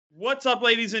What's up,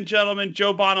 ladies and gentlemen?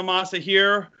 Joe Bonamassa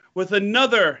here with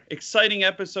another exciting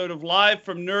episode of Live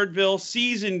from Nerdville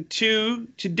Season 2.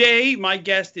 Today, my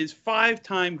guest is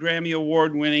five-time Grammy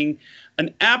Award-winning,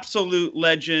 an absolute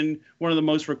legend, one of the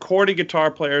most recorded guitar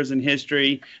players in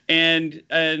history, and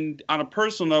on a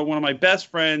personal note, one of my best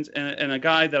friends and a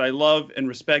guy that I love and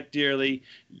respect dearly,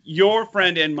 your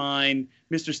friend and mine,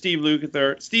 Mr. Steve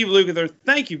Lukather. Steve Lukather,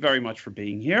 thank you very much for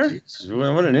being here.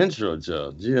 Jeez, what an intro,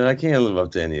 Joe. Gee, I can't live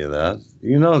up to any of that.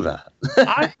 You know that.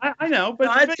 I know, but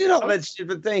I do know that shit,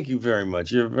 but thank you very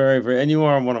much. You're very, very, and you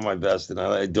are one of my best, and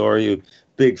I adore you.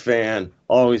 Big fan,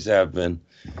 always have been.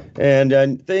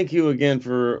 And thank you again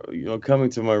for coming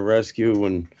to my rescue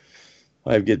when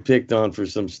I get picked on for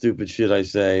some stupid shit I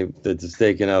say that is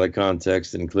taken out of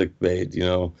context and clickbait.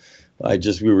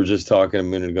 We were just talking a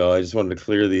minute ago. I just wanted to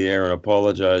clear the air and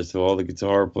apologize to all the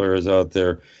guitar players out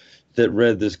there that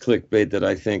read this clickbait that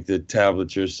I think that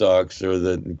tablature sucks or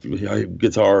that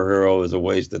Guitar Hero is a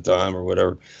waste of time or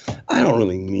whatever. I don't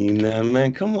really mean that,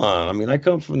 man. Come on. I mean, I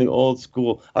come from the old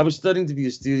school. I was studying to be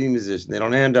a studio musician. They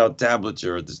don't hand out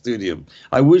tablature at the studio.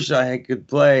 I wish I could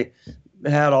play,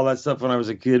 had all that stuff when I was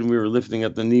a kid and we were lifting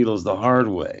up the needles the hard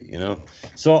way,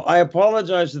 So I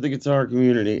apologize to the guitar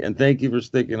community and thank you for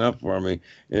sticking up for me.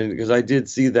 And because I did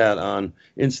see that on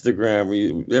Instagram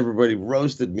where everybody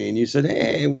roasted me and you said,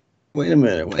 hey, wait a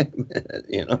minute,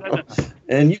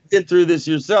 and you get through this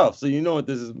yourself, so you know what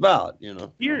this is about,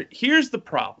 Here's the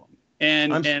problem,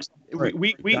 and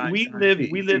we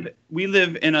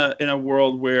live in a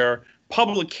world where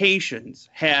publications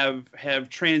have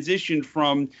transitioned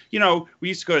from, we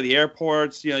used to go to the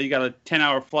airports, you got a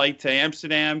 10-hour flight to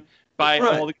Amsterdam, buy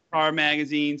all the guitar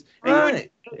magazines,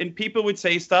 and people would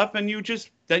say stuff, and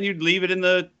you'd leave it in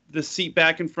the seat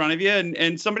back in front of you,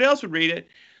 and somebody else would read it.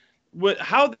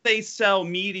 How they sell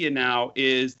media now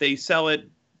is they sell it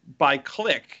by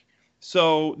click.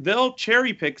 So they'll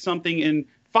cherry pick something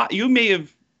you may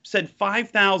have said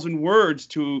 5,000 words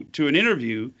to an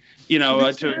interview, to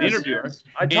an interviewer.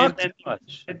 I talk too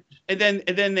much. And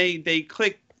then they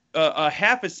click a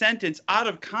half a sentence out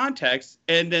of context,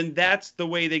 and then that's the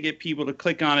way they get people to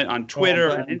click on it on Twitter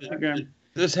and Instagram.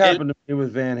 This happened to me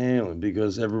with Van Halen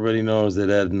because everybody knows that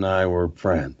Ed and I were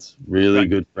friends, really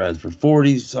good friends for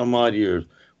 40 some odd years,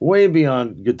 way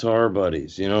beyond guitar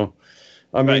buddies,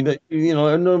 I mean,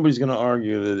 nobody's going to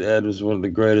argue that Ed was one of the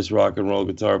greatest rock and roll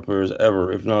guitar players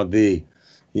ever, if not the,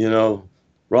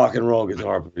 rock and roll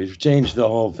guitar player. He changed the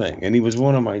whole thing. And he was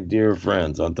one of my dear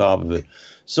friends on top of it.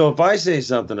 So if I say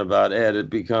something about Ed, it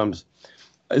becomes...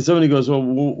 Somebody goes, well,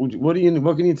 what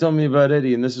can you tell me about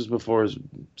Eddie? And this is before his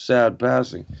sad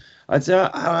passing. I'd say,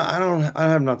 I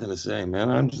have nothing to say, man.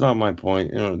 It's not my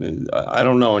point. I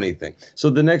don't know anything. So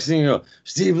the next thing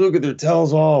Steve Lukather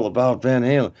tells all about Van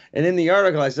Halen. And in the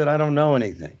article, I said, I don't know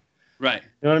anything. Right.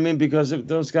 You know what I mean? Because if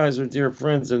those guys are dear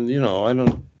friends and, I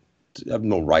don't have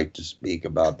no right to speak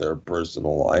about their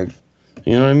personal life.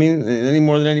 You know what I mean? Any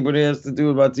more than anybody has to do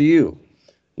about to you.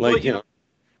 Like,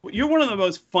 You're one of the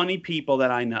most funny people that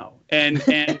I know, and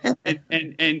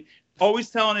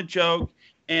always telling a joke.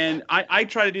 And I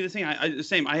try to do the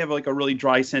same. I have like a really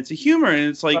dry sense of humor, and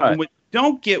it's like what you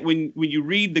don't get when you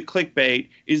read the clickbait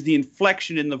is the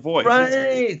inflection in the voice.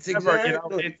 Right,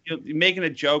 exactly. You're making a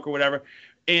joke or whatever.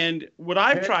 And what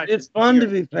I've tried. It's fun to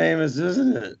be famous,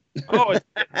 isn't it? Oh,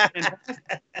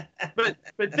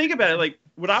 but think about it. Like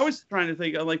what I was trying to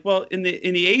think of, like, well, in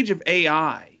the age of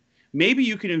AI. Maybe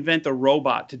you can invent a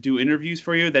robot to do interviews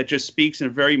for you that just speaks in a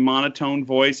very monotone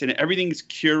voice and everything's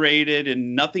curated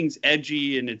and nothing's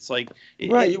edgy and it's like...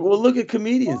 Well, look at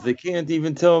comedians. They can't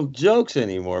even tell jokes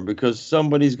anymore because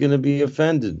somebody's going to be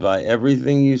offended by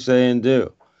everything you say and do.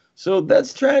 So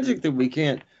that's tragic that we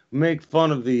can't make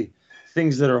fun of the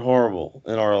things that are horrible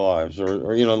in our lives.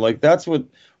 Or like that's what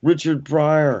Richard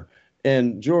Pryor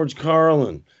and George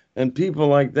Carlin and people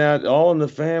like that, all in the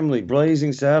family,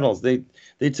 Blazing Saddles, they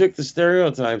took the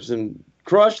stereotypes and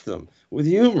crushed them with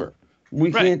humor.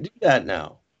 We can't do that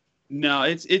now. No,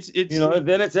 it's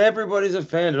then it's everybody's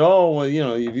offended. Oh, well,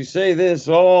 if you say this,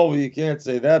 well, you can't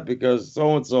say that because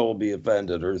so and so will be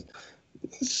offended, or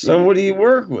so. What do you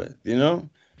work with? You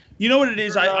know what it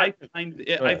is? I find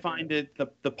it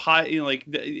the pile,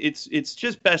 it's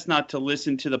just best not to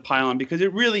listen to the pylon because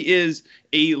it really is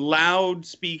a loud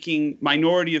speaking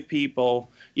minority of people.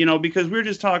 Because we were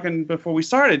just talking before we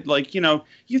started,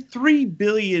 you 3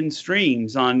 billion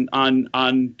streams on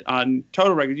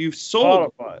Total Records. You've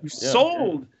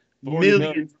sold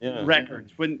millions of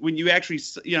records when you actually,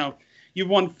 you've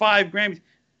won 5 Grammys.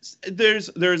 there's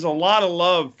a lot of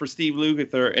love for Steve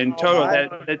Lukather and Toto.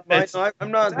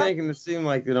 I'm not making it seem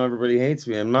like everybody hates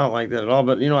me. I'm not like that at all.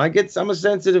 But I'm a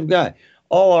sensitive guy.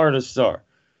 All artists are.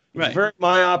 It's a very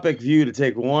myopic view to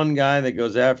take one guy that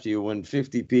goes after you when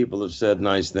 50 people have said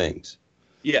nice things.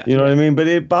 Yeah, you know what I mean. But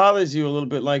it bothers you a little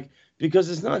bit, because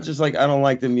it's not just like I don't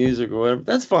like the music or whatever.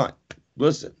 That's fine.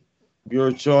 Listen,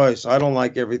 your choice. I don't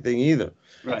like everything either.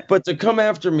 Right. But to come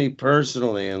after me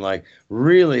personally and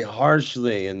really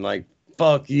harshly and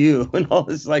fuck you and all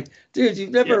this, dude, you've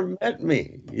never met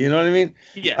me. You know what I mean?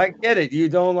 Yeah. I get it. You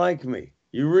don't like me.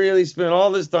 You really spent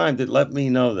all this time to let me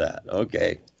know that.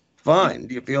 Okay, fine.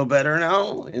 Do you feel better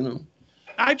now?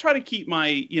 I try to keep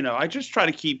I just try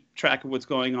to keep track of what's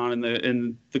going on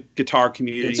in the guitar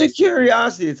community. It's a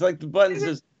curiosity. It's like the button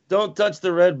says, don't touch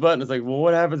the red button. It's like, well,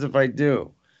 what happens if I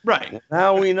do? Right. Well,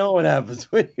 now we know what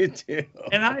happens when you do.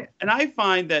 And I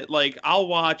find that I'll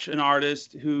watch an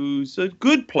artist who's a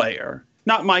good player,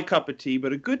 not my cup of tea,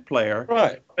 but a good player.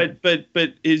 Right.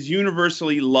 But is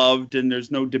universally loved and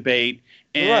there's no debate.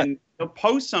 And they'll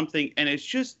post something and it's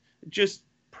just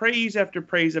praise after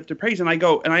praise after praise. And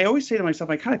I always say to myself,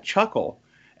 I kind of chuckle.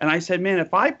 And I said, man,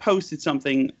 if I posted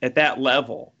something at that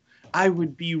level, I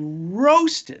would be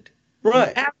roasted.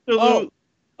 Right. Absolutely.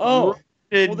 Oh.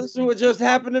 Well, this is what just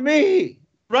happened to me.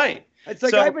 Right. It's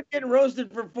like I've been getting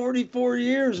roasted for 44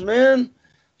 years, man.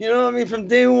 From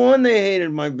day one, they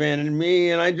hated my band and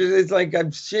me. And it's like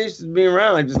I've chased me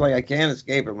around. I'm just I can't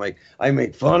escape it. I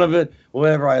make fun of it,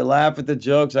 whatever. I laugh at the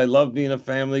jokes. I love being a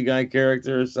Family Guy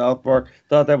character, South Park.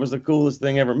 Thought that was the coolest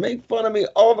thing ever. Make fun of me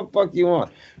all the fuck you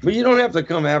want. But you don't have to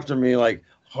come after me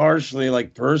harshly,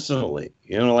 personally.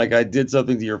 Like I did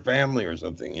something to your family or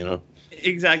something,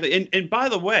 Exactly. And by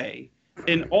the way,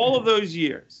 in all of those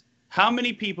years, how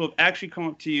many people have actually come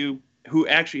up to you who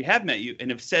actually have met you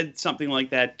and have said something like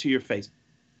that to your face?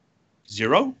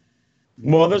 Zero?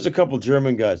 Well, there's a couple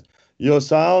German guys. Your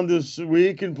sound is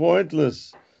weak and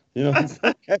pointless. I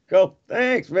go,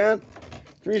 thanks, man.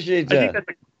 Appreciate that. I think that's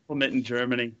a compliment in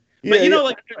Germany. Yeah,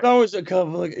 but there's always a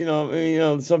couple,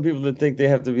 some people that think they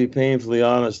have to be painfully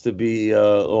honest to be,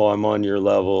 I'm on your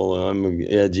level, I'm an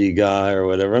edgy guy or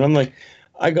whatever. And I'm like,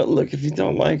 I go, look, if you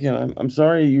don't like it, I'm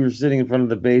sorry you were sitting in front of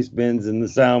the bass bins and the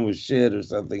sound was shit or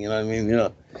something. You know what I mean?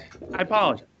 I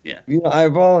apologize. Yeah. I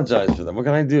apologize for that. What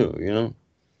can I do?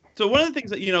 So one of the things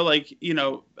that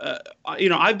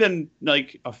I've been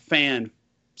a fan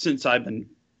since I've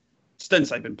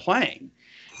been playing,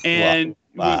 and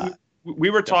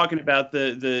we were talking about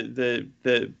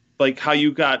the how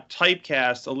you got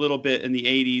typecast a little bit in the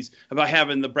 80s about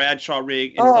having the Bradshaw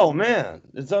rig. Oh, man.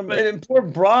 And poor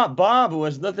Bob, who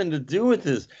has nothing to do with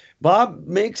this. Bob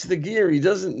makes the gear. He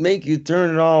doesn't make you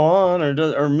turn it all on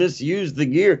or misuse the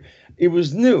gear. It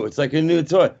was new. It's like a new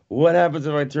toy. What happens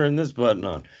if I turn this button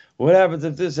on? What happens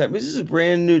if this happens? This is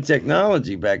brand new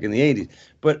technology back in the 80s.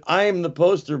 But I am the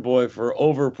poster boy for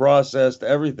over-processed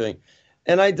everything.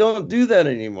 And I don't do that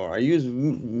anymore. I use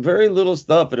very little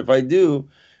stuff. And if I do,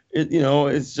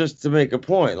 it's just to make a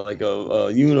point, like a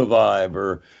Univibe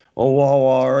or a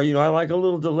wah-wah, or, I like a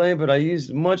little delay, but I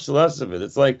use much less of it.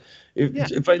 It's like,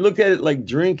 if I look at it like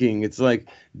drinking, it's like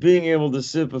being able to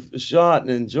sip a shot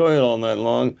and enjoy it all night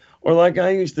long, or like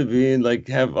I used to be and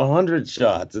have 100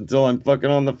 shots until I'm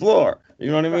fucking on the floor. You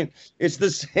know what I mean? It's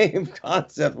the same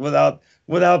concept without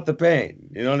the pain.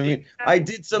 You know what I mean? I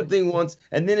did something once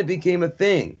and then it became a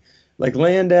thing. Like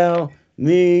Landau,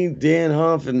 me, Dan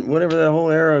Huff, and whatever that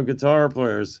whole era of guitar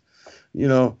players,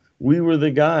 we were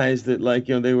the guys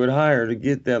that they would hire to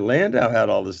get that. Landau had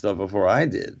all this stuff before I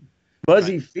did.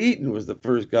 Buzzy Featon was the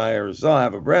first guy I ever saw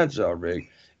have a Bradshaw rig.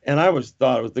 And I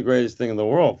thought it was the greatest thing in the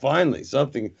world. Finally,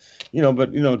 something,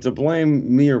 but to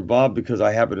blame me or Bob because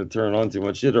I happen to turn on too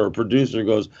much shit, or a producer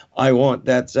goes, I want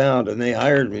that sound, and they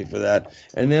hired me for that.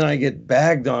 And then I get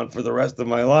bagged on for the rest of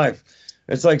my life.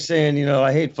 It's like saying,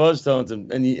 I hate fuzz tones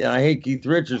and I hate Keith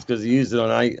Richards because he used it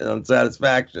on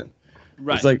Satisfaction.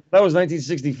 Right. It's like, that was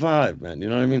 1965, man. You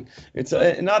know what I mean? It's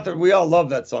not that we all love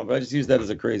that song, but I just use that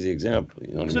as a crazy example.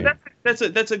 You know what I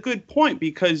mean? That's a good point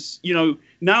because,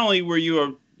 not only were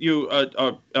you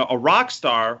a rock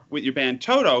star with your band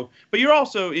Toto, but you're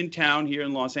also in town here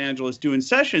in Los Angeles doing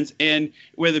sessions, and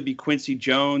whether it be Quincy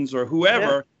Jones or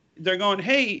whoever, they're going,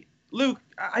 hey, Luke,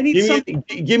 I need something.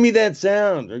 Give me that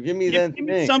sound, or give me that thing.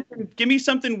 Give me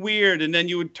something weird, and then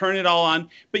you would turn it all on.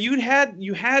 But you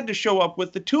had to show up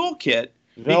with the toolkit.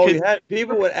 No,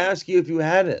 people would ask you if you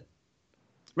had it.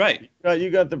 Right. You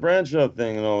got the Bradshaw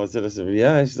thing and all that. I said,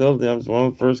 yeah, I was one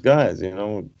of the first guys.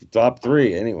 Top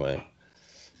 3 anyway.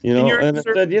 You know, and I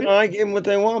said, you know, I gave them what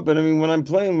they want, but I mean, when I'm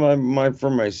playing my for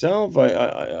myself,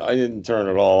 I didn't turn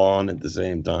it all on at the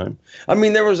same time. I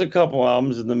mean, there was a couple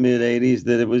albums in the mid '80s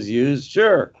that it was used.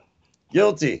 Sure,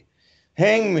 guilty,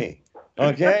 hang me,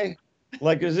 okay,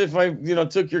 like as if I, you know,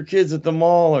 took your kids at the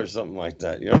mall or something like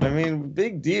that. You know what I mean?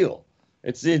 Big deal.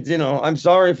 You know, I'm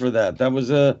sorry for that. That was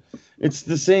it's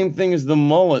the same thing as the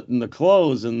mullet and the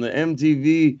clothes and the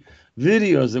MTV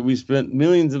videos that we spent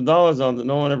millions of dollars on that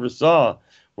no one ever saw,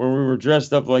 where we were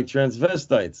dressed up like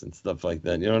transvestites and stuff like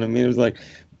that. You know what I mean? It was like,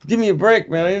 give me a break,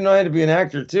 man. I didn't know I had to be an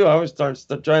actor too. I was trying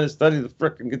to study the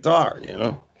frickin' guitar, you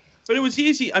know? But it was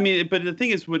easy. I mean, but the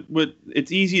thing is, what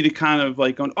it's easy to kind of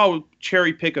like,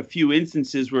 cherry pick a few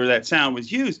instances where that sound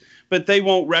was used, but they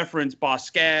won't reference Boss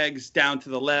Skaggs, Down to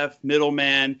the Left,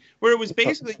 Middleman, where it was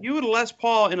basically you and a Les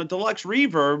Paul in a deluxe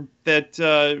reverb that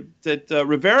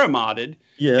Rivera modded.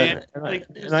 Yeah,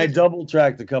 and I double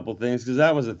tracked a couple things because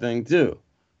that was a thing too.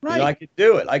 Right. You know, I could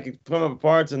do it. I could put up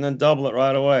parts and then double it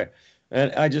right away.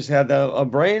 And I just had a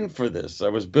brain for this. I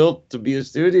was built to be a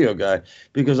studio guy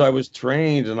because I was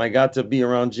trained and I got to be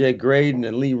around Jay Graydon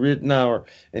and Lee Ritenour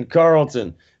and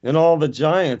Carlton and all the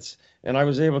giants. And I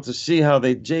was able to see how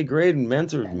Jay Graydon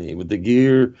mentored me with the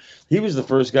gear. He was the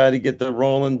first guy to get the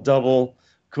Roland double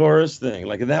chorus thing.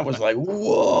 Like, and that was like,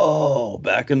 whoa,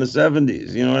 back in the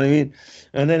 70s. You know what I mean?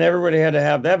 And then everybody had to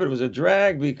have that, but it was a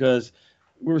drag because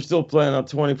we were still playing on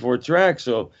 24 tracks.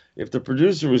 So if the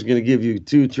producer was going to give you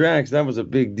 2 tracks, that was a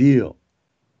big deal.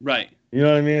 Right. You know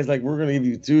what I mean? It's like, we're going to give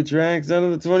you 2 tracks out of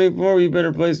the 24. You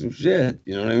better play some shit.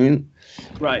 You know what I mean?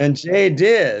 Right. And Jay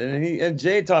did. And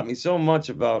Jay taught me so much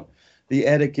about the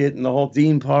etiquette and the whole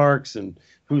Dean Parks and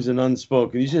who's an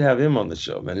unspoken. You should have him on the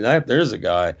show, man. And there's a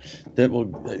guy that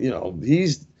will, you know,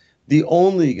 he's the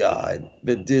only guy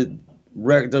that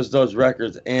does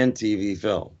records and TV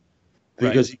film.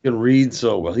 Because he can read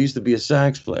so well. He used to be a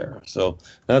sax player. So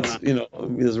that's, you know,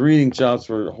 his reading chops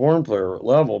were horn player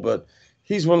level, but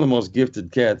he's one of the most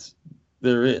gifted cats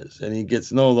there is, and he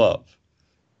gets no love.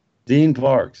 Dean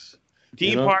Parks.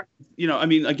 Parks, you know, I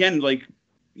mean, again, like,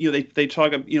 you know, they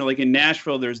talk, you know, like in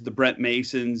Nashville, there's the Brent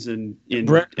Masons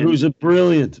who's a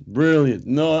brilliant,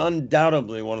 no,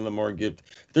 undoubtedly one of the more gifted.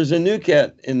 There's a new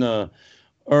cat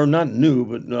or not new,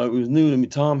 but it was new to me,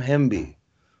 Tom Hemby.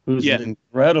 Who's an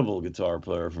incredible guitar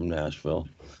player from Nashville,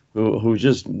 who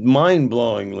just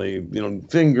mind-blowingly, you know,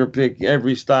 finger pick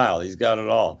every style. He's got it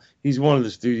all. He's one of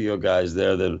the studio guys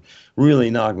there that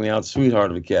really knocked me out. Sweetheart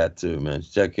of a cat too, man.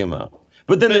 Check him out.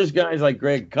 But then there's guys like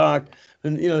Greg Koch,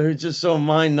 and you know, who's just so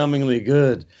mind-numbingly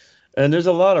good. And there's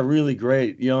a lot of really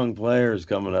great young players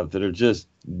coming up that are just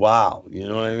wow. You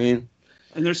know what I mean?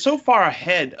 And they're so far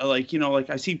ahead. Like, you know, like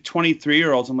I see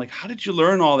 23-year-olds. I'm like, how did you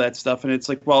learn all that stuff? And it's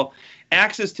like, well,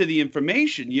 access to the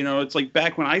information. You know, it's like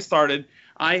back when I started,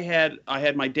 I had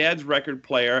my dad's record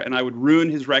player, and I would ruin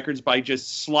his records by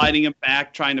just sliding them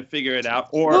back, trying to figure it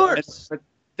out. But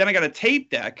then I got a tape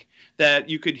deck that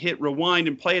you could hit rewind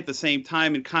and play at the same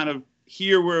time and kind of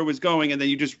hear where it was going, and then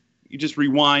you just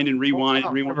rewind and rewind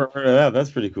and rewind. I've never heard of that. That's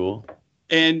pretty cool.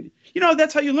 And you know,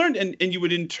 that's how you learned, and you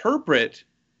would interpret.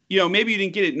 You know, maybe you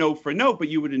didn't get it note for note, but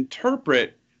you would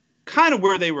interpret kind of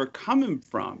where they were coming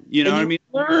from. You know what I mean?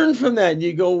 Learn from that.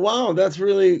 You go, wow, that's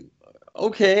really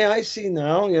okay. I see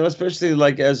now. You know, especially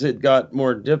like as it got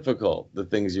more difficult, the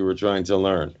things you were trying to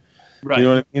learn. Right. You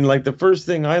know what I mean? Like the first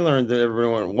thing I learned that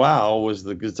everyone went, wow, was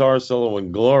the guitar solo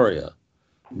in Gloria.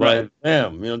 By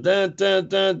them. You know, dun, dun,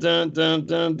 dun, dun, dun,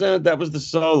 dun, dun. That was the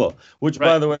solo, which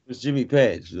by the way was Jimmy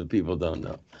Page. That people don't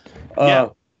know.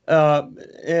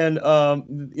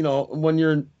 You know, when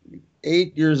you're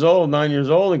 9 years old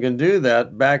and can do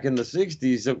that, back in the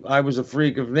 60s, I was a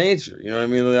freak of nature. You know what I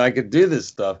mean? I could do this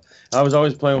stuff. I was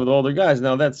always playing with older guys.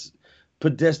 Now that's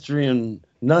pedestrian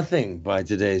nothing by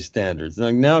today's standards.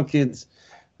 Like now kids,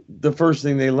 the first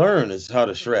thing they learn is how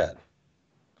to shred.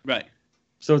 Right.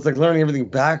 So it's like learning everything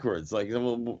backwards. Like,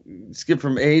 we'll skip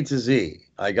from A to Z.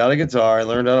 I got a guitar. I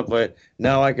learned how to play it.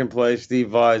 Now I can play Steve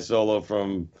Vai solo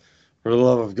from For the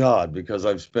Love of God because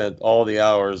I've spent all the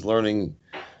hours learning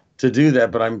to do that,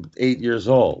 but I'm 8 years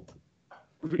old.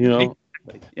 You know?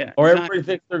 Yeah. Or everybody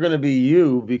thinks they're going to be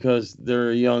you because they're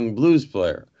a young blues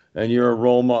player and you're a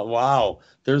role model. Wow,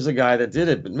 there's a guy that did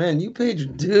it. But, man, you paid your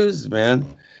dues,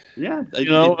 man. Yeah. You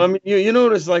know, I mean, you know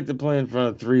what it's like to play in front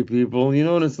of 3 people. You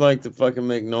know what it's like to fucking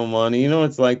make no money. You know what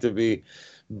it's like to be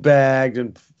bagged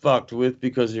and fucked with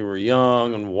because you were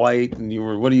young and white and you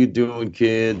were, what are you doing,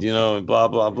 kid? You know, and blah,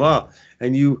 blah, blah.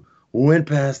 And you went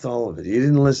past all of it. You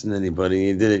didn't listen to anybody.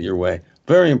 You did it your way.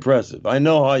 Very impressive. I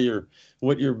know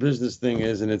what your business thing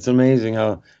is, and it's amazing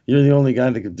how you're the only guy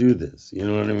that could do this. You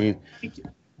know what I mean? Thank you.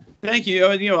 Thank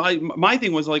you. My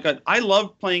thing was like I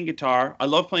love playing guitar. I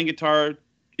love playing guitar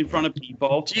in front of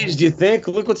people. Geez, do you think?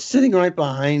 Look what's sitting right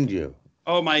behind you.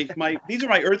 Oh, my! These are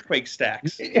my earthquake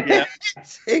stacks. Yeah,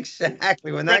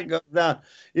 exactly. When that goes down,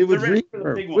 it was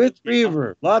reverb with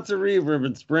reverb, lots of reverb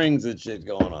and springs and shit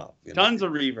going off. Tons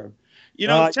of reverb.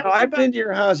 I've been to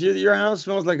your house. Your house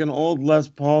smells like an old Les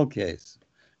Paul case.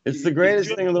 It's the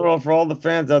greatest thing in the world for all the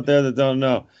fans out there that don't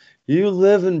know. You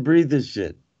live and breathe this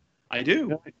shit. I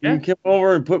do. You came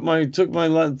over and took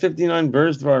my 59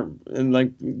 burst bar and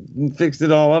like fixed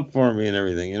it all up for me and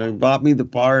everything. Bought me the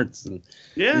parts and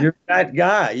you're that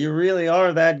guy. You really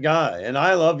are that guy, and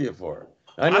I love you for it.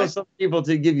 I know some people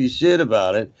to give you shit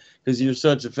about it because you're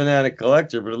such a fanatic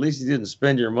collector, but at least you didn't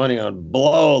spend your money on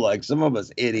blow like some of us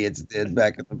idiots did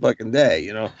back in the fucking day.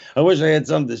 I wish I had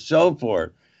something to show for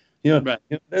it. There's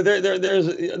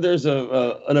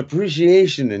an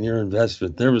appreciation in your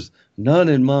investment. There was none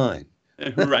in mine.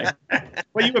 Right.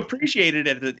 Well, you appreciated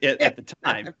it at the time.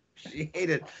 I appreciate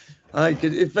it.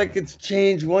 If I could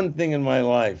change one thing in my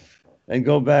life and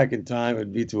go back in time,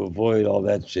 it'd be to avoid all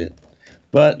that shit.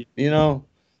 But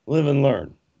live and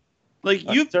learn.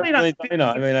 Like you played on.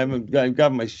 I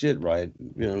got my shit right,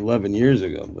 11 years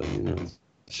ago. But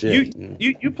shit.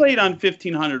 You played on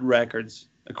 1,500 records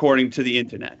according to the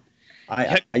internet.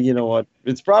 You know what?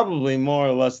 It's probably more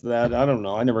or less that. I don't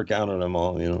know. I never counted them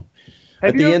all.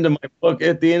 At the end of my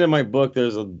book,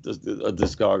 there's a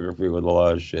discography with a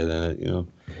lot of shit in it.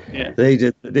 Yeah. They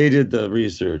did the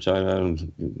research. I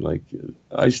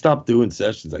stopped doing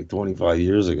sessions like 25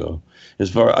 years ago.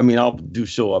 I'll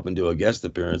show up and do a guest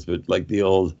appearance, but like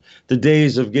the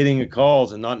days of getting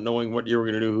calls and not knowing what you were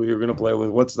gonna do, who you were gonna play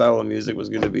with, what style of music was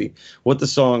gonna be, what the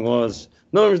song was.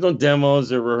 No, there was no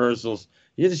demos or rehearsals.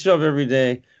 You had to show up every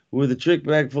day with a trick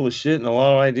bag full of shit and a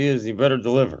lot of ideas. You better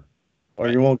deliver, or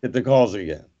you won't get the calls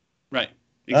again. Right.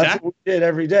 Exactly. That's what we did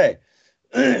every day.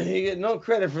 You get no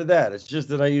credit for that. It's just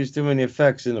that I used too many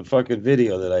effects in a fucking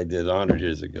video that I did 100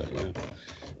 years ago.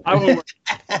 Have you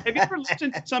ever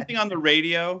listened to something on the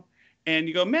radio and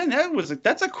you go, man,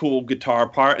 that's a cool guitar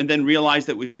part, and then realized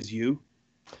that it was you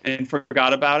and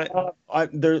forgot about it?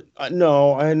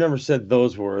 No, I had never said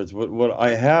those words. What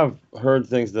I have heard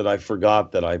things that I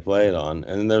forgot that I played on,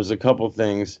 and there's a couple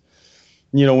things.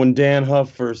 When Dan Huff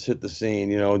first hit the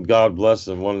scene, God bless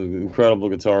him, one incredible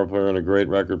guitar player and a great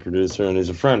record producer, and he's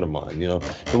a friend of mine,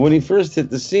 But when he first hit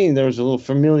the scene, there was a little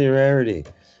familiarity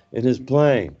in his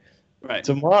playing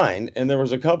to mine, and there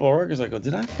was a couple of records I go,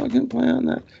 did I fucking play on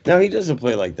that? Now, he doesn't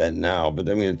play like that now, but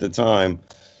at the time,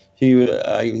 he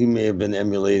may have been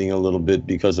emulating a little bit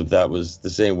because of that was the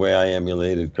same way I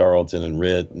emulated Carlton and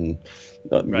Ritt and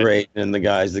Great and the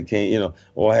guys that came,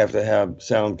 I have to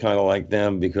sound kind of like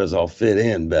them because I'll fit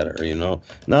in better,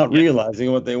 not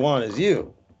realizing what they want is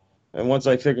you. And once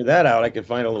I figured that out, I could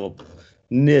find a little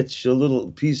niche, a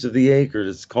little piece of the acre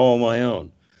that's call my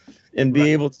own, and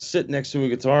be able to sit next to a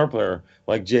guitar player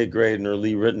like Jay Graydon or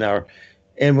Lee Ritenour.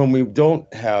 And when we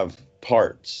don't have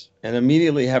parts and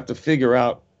immediately have to figure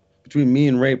out between me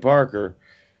and Ray Parker,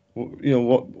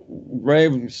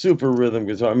 Ray, super rhythm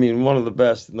guitar. One of the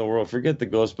best in the world. Forget the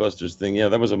Ghostbusters thing. Yeah,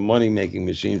 that was a money-making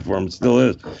machine for him. It still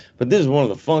is. But this is one of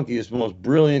the funkiest, most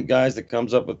brilliant guys that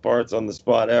comes up with parts on the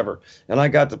spot ever. And I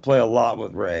got to play a lot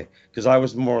with Ray because I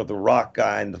was more of the rock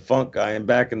guy and the funk guy. And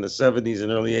back in the 70s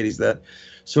and early 80s, that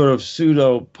sort of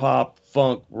pseudo-pop,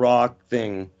 funk, rock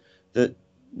thing that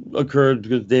occurred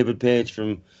because David Page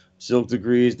from Silk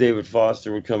Degrees, David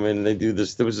Foster would come in and they do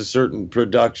this. There was a certain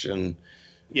production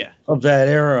of that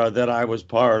era that I was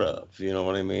part of. You know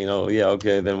what I mean? Oh, yeah,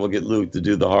 okay, then we'll get Luke to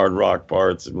do the hard rock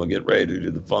parts and we'll get Ray to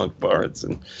do the funk parts.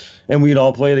 And we'd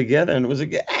all play together, and it was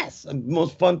the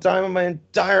most fun time of my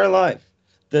entire life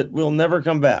that will never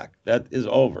come back. That is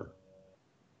over.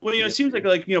 Well, it seems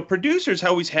like producers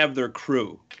always have their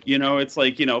crew. It's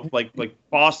like like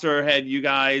Foster had you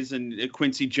guys and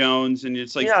Quincy Jones, and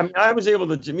it's like I was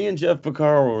able to. Me and Jeff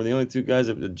Porcaro were the only two guys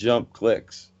that could jump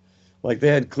clicks. Like they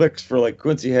had clicks for like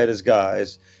Quincy had his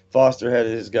guys, Foster had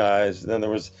his guys, then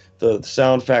there was the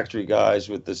Sound Factory guys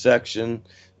with the section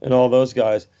and all those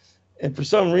guys. And for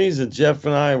some reason, Jeff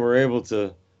and I were able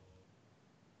to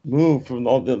move from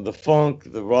all the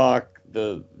funk, the rock,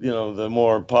 the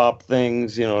more pop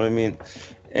things, you know what I mean?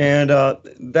 And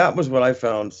that was what I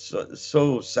found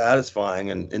so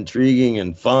satisfying and intriguing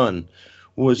and fun,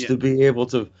 was to be able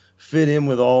to fit in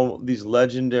with all these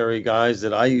legendary guys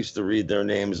that I used to read their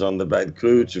names on the back,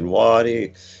 Cooch and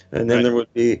Waddy, and then there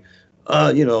would be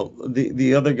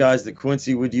the other guys that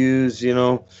Quincy would use,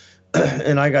 and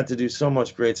I got to do so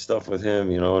much great stuff with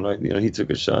him, and he took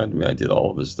a shot at me. I did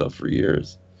all of his stuff for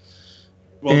years.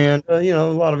 Well, and a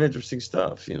lot of interesting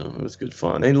stuff. It was good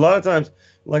fun. And a lot of times,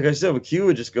 like I said, with Q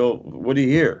would just go, "What do you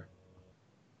hear?"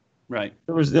 Right.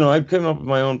 There was, I'd come up with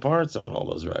my own parts on all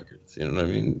those records. You know what I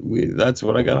mean? That's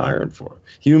what I got hired for.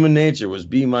 Human Nature was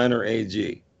B minor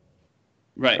AG.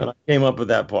 Right. And I came up with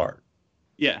that part.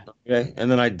 Yeah. Okay. And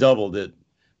then I doubled it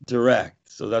direct.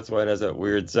 So that's why it has that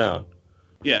weird sound.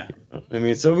 Yeah. I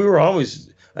mean, so we were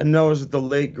always, I know it was the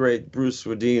late, great Bruce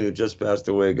Swedien, who just passed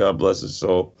away. God bless his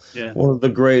soul. Yeah. One of the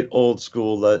great old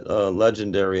school,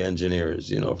 legendary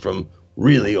engineers, from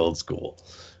really old school.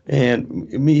 And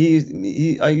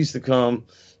I used to come,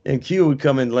 and Q would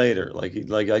come in later. Like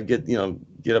I'd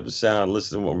get up a sound,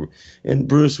 listen to what, and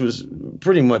Bruce was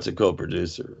pretty much a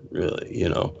co-producer, really,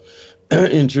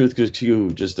 in truth, because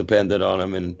Q just depended on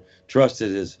him and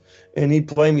trusted his, and he'd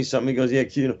play me something. He goes, yeah,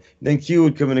 Q. Then Q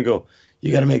would come in and go,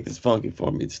 you got to make this funky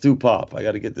for me. It's too pop. I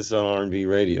got to get this on R&B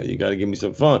radio. You got to give me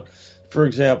some fun. For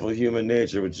example, Human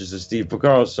Nature, which is a Steve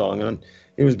Porcaro song, and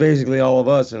it was basically all of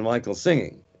us and Michael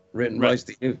singing. Written by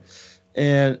Steve,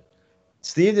 and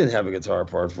Steve didn't have a guitar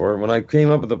part for it. When I came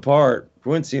up with the part,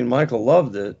 Quincy and Michael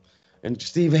loved it, and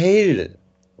Steve hated it.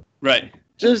 Right.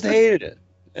 Just hated it,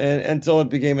 and until it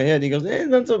became a hit. And he goes,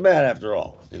 not so bad after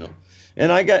all,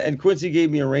 And Quincy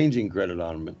gave me arranging credit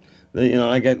on him, and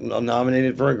I got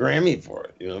nominated for a Grammy for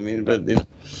it. You know what I mean? But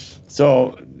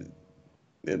so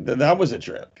that was a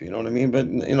trip. You know what I mean? But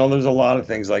there's a lot of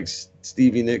things like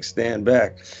Stevie Nicks Stand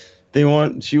Back.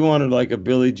 She wanted like a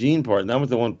Billie Jean part, and that was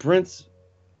the one Prince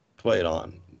played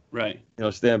on. Right.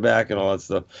 Stand Back and all that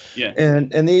stuff. Yeah. And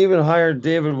they even hired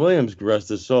David Williams, rest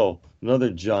his soul, another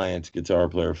giant guitar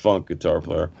player, funk guitar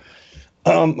player,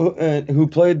 who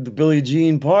played the Billie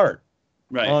Jean part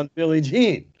on Billie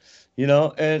Jean.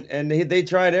 And they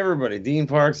tried everybody, Dean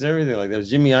Parks and everything like that.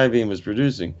 Jimmy Iovine was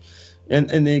producing,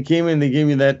 and they came in, they gave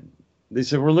me that. They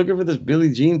said, we're looking for this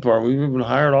Billie Jean part. We've even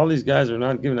hired all these guys. Are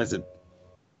not giving. I said,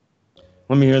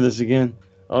 let me hear this again.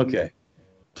 Okay.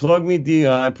 Plug me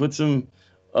DI, put some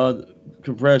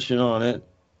compression on it,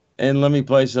 and let me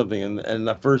play something. And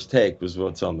the first take was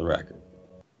what's on the record.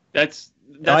 That's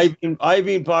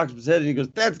Iovine pops his head and he goes,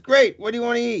 that's great. What do you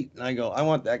want to eat? And I go, I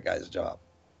want that guy's job.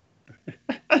 You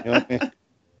know what I mean?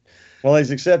 Well,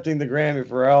 he's accepting the Grammy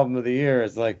for Album of the Year.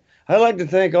 It's like, I'd like to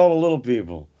thank all the little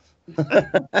people.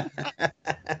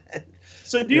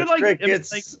 So do you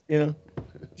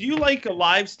do you like a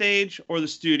live stage or the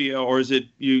studio, or is it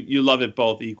you love it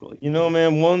both equally?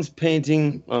 Man, one's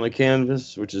painting on a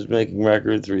canvas, which is making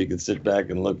records where you can sit back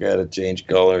and look at it, change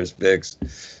colors, fix.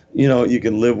 You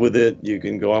can live with it. You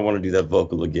can go, I want to do that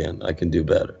vocal again. I can do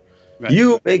better. Right.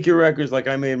 You make your records like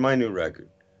I made my new record.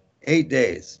 8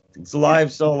 days. It's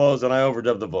live solos, and I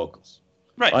overdub the vocals.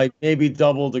 Right. I maybe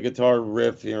doubled the guitar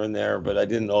riff here and there, but I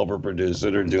didn't overproduce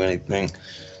it or do anything.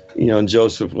 And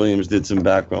Joseph Williams did some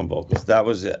background vocals. That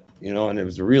was it, and it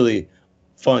was a really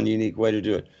fun, unique way to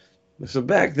do it. So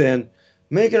back then,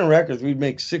 making a record, we'd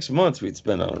make 6 months we'd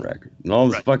spend on a record. And all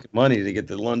this fucking money to get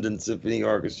the London Symphony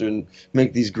Orchestra and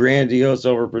make these grandiose,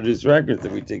 overproduced records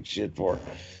that we take shit for.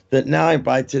 That now,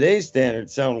 by today's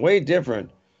standards, sound way different.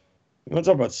 You want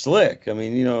to talk about slick. I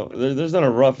mean, there's not a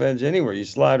rough edge anywhere. You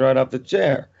slide right off the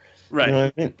chair. Right. You know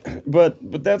what I mean?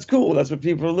 But that's cool. That's what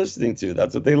people are listening to.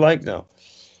 That's what they like now.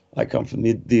 I come from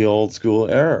the old school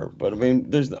era. But I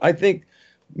mean, I think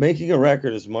making a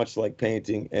record is much like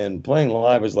painting, and playing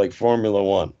live is like Formula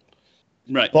One.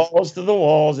 Right. Balls to the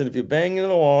walls, and if you bang into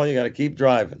the wall, you got to keep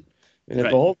driving. And if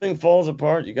the whole thing falls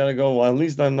apart, you got to go, well, at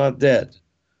least I'm not dead.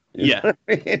 You know what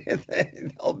I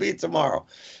mean? I'll be tomorrow.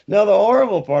 Now, the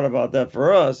horrible part about that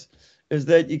for us is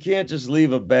that you can't just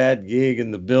leave a bad gig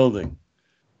in the building.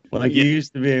 Like you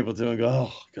used to be able to and go,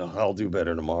 oh, God, I'll do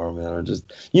better tomorrow, man. Or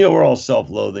just, we're all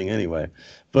self-loathing anyway.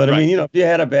 But I mean, if you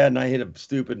had a bad night, hit a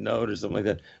stupid note or something like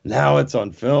that, now it's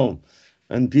on film.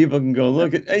 And people can go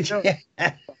look at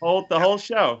the whole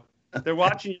show. They're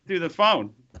watching you through the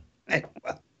phone.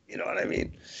 You know what I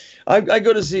mean? I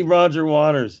go to see Roger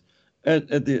Waters at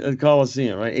the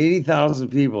Coliseum, right? 80,000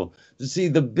 people to see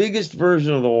the biggest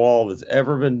version of The Wall that's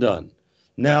ever been done.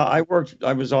 Now, I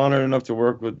was honored enough to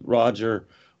work with Roger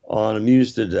on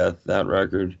Amused to Death, that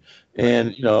record.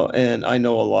 And, and I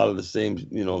know a lot of the same,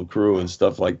 crew and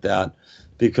stuff like that,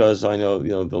 because I know,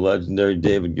 the legendary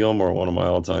David Gilmour, one of my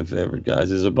all-time favorite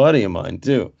guys, is a buddy of mine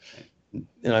too.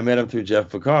 And I met him through Jeff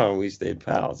Porcaro, and we stayed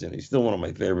pals. And he's still one of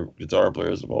my favorite guitar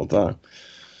players of all time.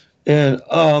 And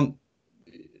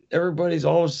everybody's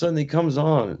all of a sudden, he comes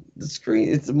on the screen.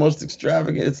 It's the most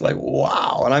extravagant. It's like,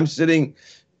 wow. And I'm sitting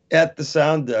at the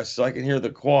sound desk so I can hear the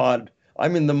quad.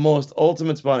 I'm in the most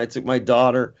ultimate spot. I took my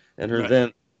daughter and her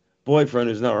then boyfriend,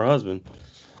 who's now her husband,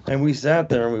 And we sat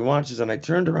there and we watched this, and I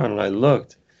turned around and I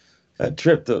looked at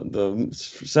Trip, the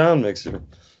sound mixer,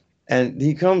 and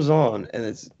he comes on, and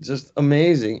it's just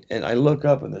amazing. And I look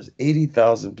up, and there's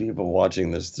 80,000 people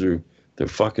watching this through their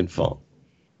fucking phone.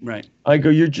 Right. I go,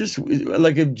 you're just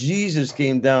like if Jesus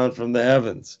came down from the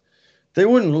heavens. They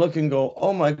wouldn't look and go,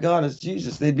 oh my God, it's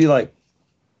Jesus. They'd be like,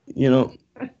 you know,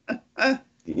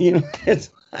 it's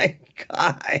like,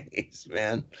 guys,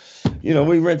 man.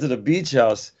 We rented a beach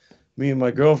house, me and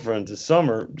my girlfriend, this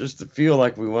summer, just to feel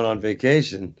like we went on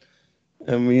vacation.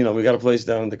 And we got a place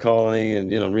down in the Colony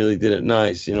and, really did it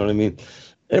nice. You know what I mean?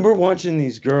 And we're watching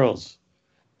these girls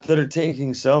that are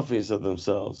taking selfies of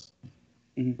themselves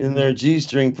in their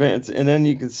G-string pants. And then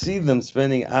you can see them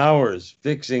spending hours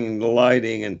fixing the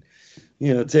lighting and,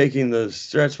 taking the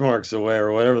stretch marks away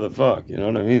or whatever the fuck. You know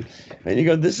what I mean? And you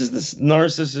go, this is this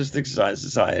narcissistic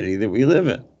society that we live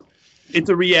in. It's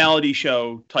a reality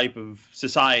show type of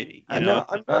society. I'm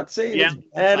not saying it's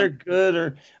bad or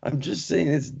good, I'm just saying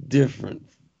it's different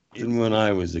than when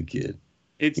I was a kid.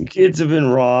 Kids have been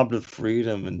robbed of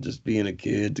freedom and just being a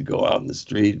kid to go out in the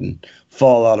street and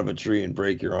fall out of a tree and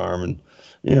break your arm and,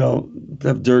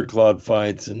 have dirt clod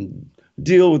fights and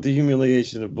deal with the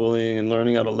humiliation of bullying and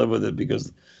learning how to live with it,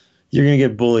 because you're going to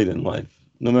get bullied in life,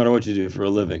 no matter what you do for a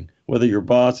living, whether your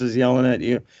boss is yelling at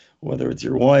you, whether it's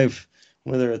your wife,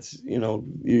 whether it's,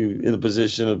 you in a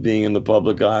position of being in the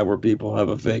public eye where people have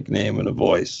a fake name and a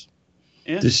voice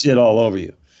to shit all over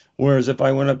you. Whereas if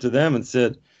I went up to them and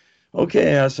said,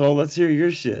 okay, asshole, let's hear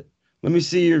your shit. Let me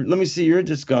see your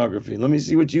discography. Let me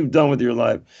see what you've done with your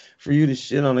life for you to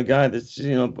shit on a guy that's,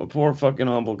 a poor fucking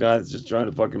humble guy that's just trying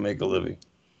to fucking make a living.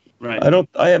 Right.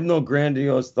 I have no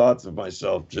grandiose thoughts of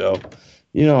myself, Joe.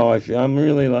 You know how I feel. I'm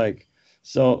really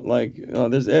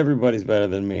there's everybody's better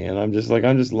than me. And I'm just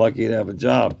lucky to have a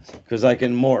job because I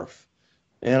can morph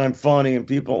and I'm funny and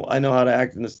I know how to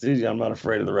act in the studio. I'm not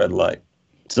afraid of the red light.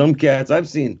 Some cats, I've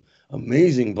seen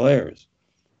amazing players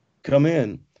come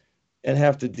in and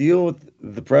have to deal with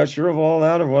the pressure of all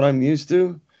that, of what I'm used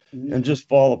to, and just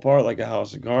fall apart like a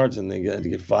house of cards, and they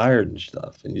get fired and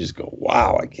stuff. And you just go,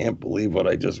 wow, I can't believe what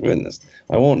I just witnessed.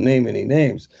 I won't name any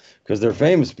names because they're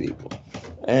famous people.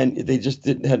 And they just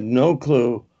had no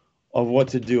clue of what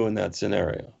to do in that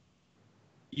scenario.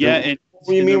 Yeah. What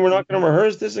do you mean we're not going to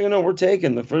rehearse this? I go, no, we're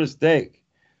taking the first take.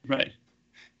 Right.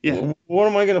 Yeah. What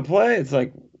am I going to play? It's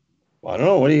like, I don't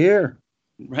know. What do you hear?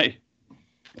 Right.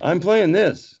 I'm playing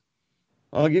this.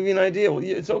 I'll give you an idea. Well,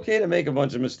 it's okay to make a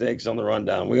bunch of mistakes on the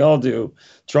rundown. We all do.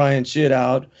 Try and shit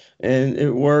out, and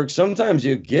it works. Sometimes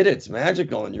you get it. It's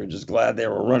magical, and you're just glad they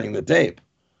were running the tape.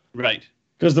 Right.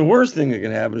 Because the worst thing that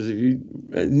can happen is if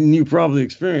you probably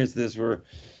experienced this, where,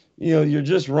 you're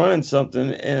just running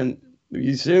something, and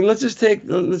you say, let's just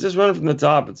run it from the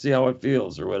top and see how it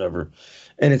feels or whatever,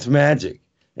 and it's magic.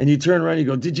 And you turn around and you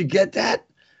go, did you get that?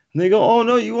 And they go, oh,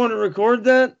 no, you want to record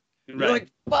that? Right. You're like,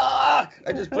 fuck,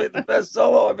 I just played the best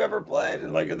solo I've ever played.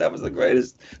 And that was the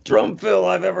greatest drum fill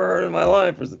I've ever heard in my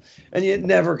life. And it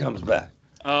never comes back.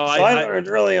 Oh, I learned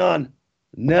early on,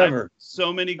 never.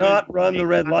 So many good not run the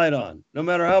red light on, no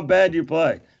matter how bad you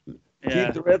play. Yeah.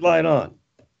 Keep the red light on.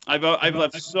 I've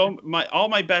left all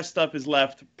my best stuff is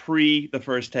left pre the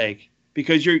first take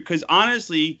because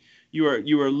honestly you are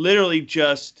literally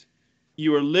just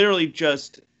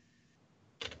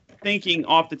thinking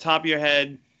off the top of your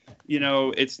head.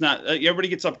 It's not. Everybody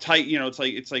gets uptight.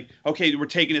 It's like okay, we're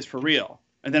taking this for real,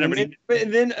 and then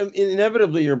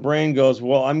inevitably your brain goes,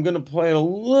 well, I'm going to play it a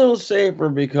little safer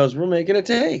because we're making a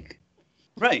take.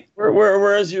 Right.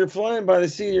 Whereas you're flying by the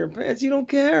seat of your pants, you don't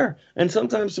care, and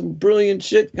sometimes some brilliant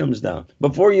shit comes down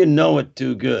before you know it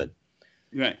too good.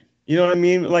 Right. You know what I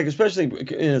mean? Like especially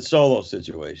in a solo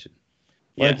situation.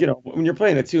 Like when you're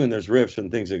playing a tune, there's riffs and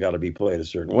things that got to be played a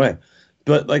certain way.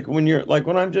 But when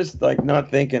I'm just not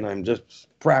thinking, I'm just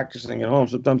practicing at home.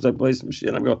 Sometimes I play some shit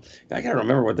and I go, I gotta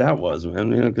remember what that was,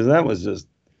 man. Because that was just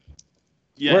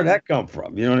where'd that come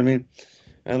from? You know what I mean?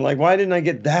 And why didn't I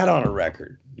get that on a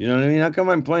record? You know what I mean? How come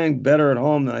I'm playing better at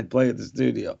home than I play at the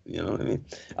studio? You know what I mean?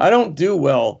 I don't do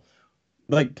well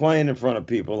playing in front of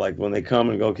people. When they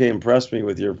come and go, okay, impress me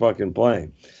with your fucking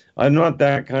playing. I'm not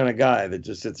that kind of guy that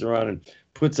just sits around and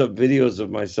puts up videos of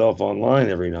myself online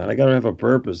every night. I got to have a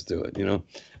purpose to it,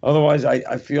 Otherwise,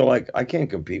 I feel like I can't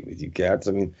compete with you cats.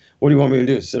 I mean, what do you want me to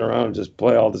do? Sit around and just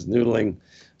play all this noodling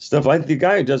stuff? The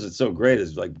guy who does it so great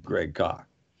is Greg Koch.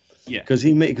 Yeah. Because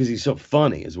he's so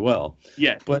funny as well.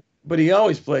 Yeah. But he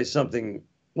always plays something.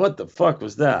 What the fuck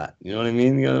was that? You know what I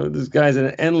mean? This guy's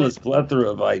an endless plethora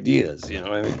of ideas. You know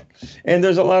what I mean? And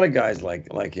there's a lot of guys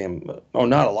like him. Oh,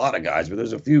 not a lot of guys, but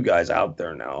there's a few guys out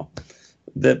there now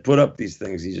that put up these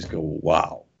things. You just go,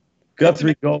 wow.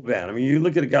 Guthrie Govan. I mean, you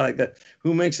look at a guy like that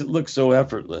who makes it look so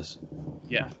effortless.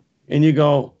 Yeah. And you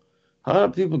go, how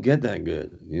do people get that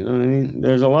good? You know what I mean?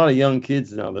 There's a lot of young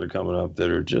kids now that are coming up that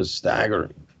are just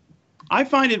staggering. I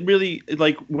find it really,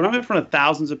 like, when I'm in front of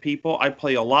thousands of people, I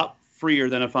play a lot freer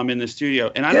than if I'm in the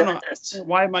studio. And I don't know,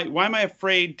 why am I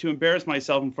afraid to embarrass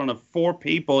myself in front of 4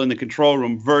 people in the control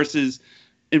room versus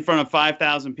in front of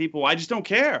 5,000 people? I just don't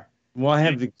care. Well, I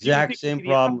have the exact same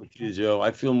problem with you, Joe.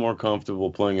 I feel more comfortable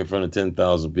playing in front of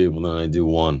 10,000 people than I do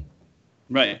one.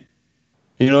 Right.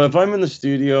 You know, if I'm in the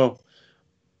studio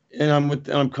and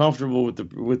I'm comfortable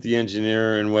with the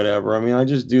engineer and whatever, I mean, I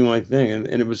just do my thing. And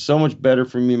it was so much better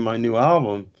for me in my new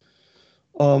album.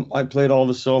 I played all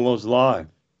the solos live.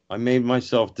 I made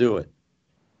myself do it.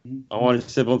 I wanted to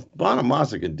say, well,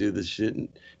 Bonamassa could do this shit. And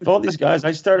if all these guys,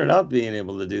 I started out being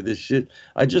able to do this shit.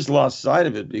 I just lost sight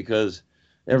of it because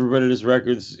everybody does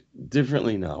records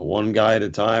differently now, one guy at a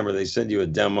time, or they send you a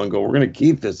demo and go, we're going to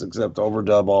keep this except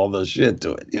overdub all the shit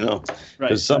to it, you know?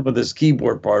 Because some of this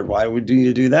keyboard part, why would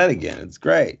you do that again? It's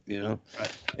great, you know?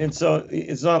 Right. And so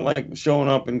it's not like showing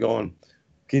up and going,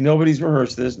 okay, nobody's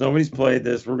rehearsed this, nobody's played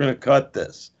this, we're going to cut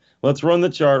this. Let's run the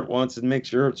chart once and make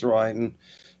sure it's right and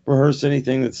rehearse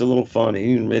anything that's a little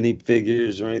funny, any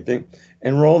figures or anything,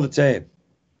 and roll the tape.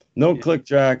 No click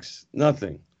tracks,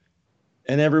 nothing.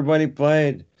 And everybody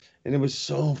played, and it was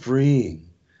so freeing.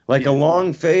 Like a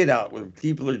long fade out where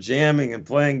people are jamming and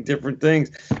playing different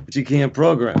things, but you can't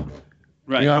program.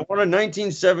 Right. You know, I want a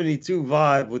 1972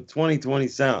 vibe with 2020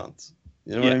 sounds.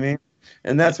 You know what I mean?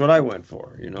 And that's what I went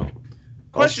for, you know.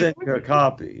 Question, I'll send you a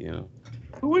copy, you know.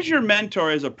 Who was your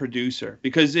mentor as a producer?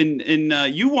 Because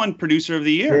you won Producer of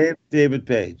the Year. David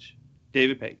Page.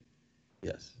 David Page.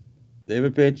 Yes.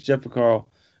 David Page, Jeff Porcaro.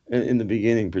 In the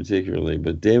beginning particularly,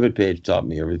 but David Page taught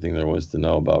me everything there was to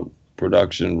know about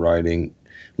production, writing,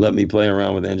 let me play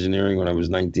around with engineering when I was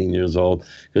 19 years old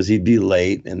because he'd be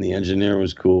late and the engineer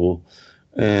was cool.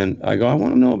 And I go, I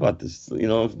want to know about this. You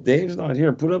know, if Dave's not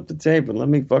here, put up the tape and let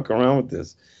me fuck around with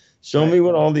this. Show me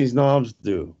what all these knobs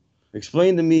do.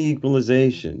 Explain to me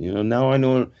equalization. You know, now I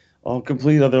know a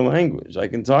complete other language. I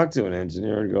can talk to an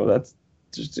engineer and go, that's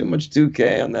just too much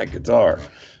 2K on that guitar.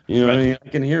 You know what I mean? I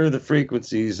can hear the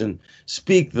frequencies and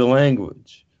speak the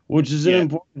language, which is an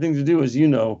important thing to do, as you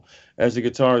know, as a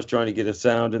guitarist trying to get a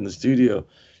sound in the studio.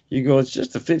 You go, it's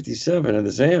just a 57 of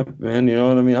this amp, man. You know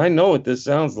what I mean? I know what this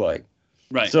sounds like.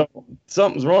 Right. So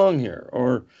something's wrong here.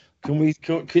 Or can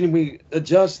we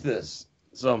adjust this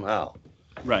somehow?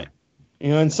 Right.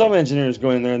 You know, and some engineers go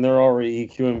in there and they're already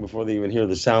EQing before they even hear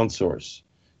the sound source.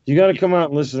 You got to come out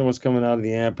and listen to what's coming out of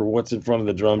the amp or what's in front of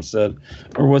the drum set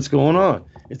or what's going on.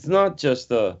 It's not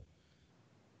just a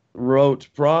rote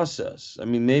process. I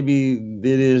mean, maybe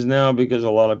it is now because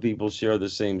a lot of people share the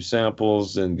same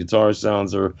samples and guitar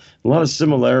sounds. Or a lot of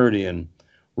similarity in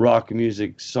rock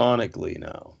music sonically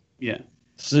now. Yeah.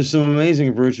 So there's some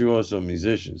amazing virtuoso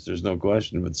musicians, there's no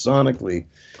question. But sonically,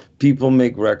 people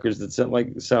make records that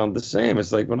sound the same.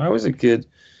 It's like when I was a kid,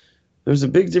 there's a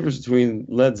big difference between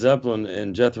Led Zeppelin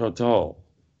and Jethro Tull.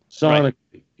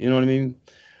 Sonically, you know what I mean?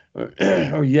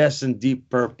 Or Yes and Deep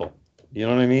Purple. You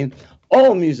know what I mean?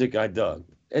 All music I dug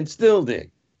and still dig.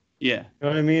 Yeah. You know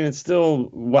what I mean? It's still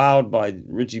wowed by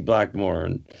Ritchie Blackmore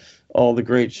and all the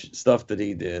great stuff that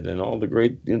he did and all the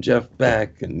great Jeff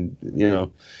Beck and, you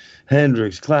know,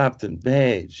 Hendrix, Clapton,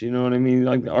 Page. You know what I mean?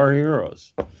 Like our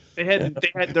heroes. They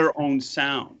had their own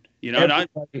sound. You know,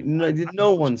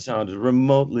 no one sounded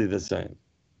remotely the same.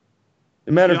 As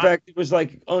a matter of fact, it was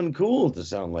like uncool to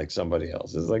sound like somebody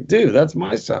else. It's like, dude, that's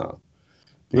my sound.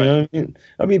 You know what I mean?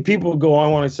 I mean, people go, I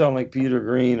want to sound like Peter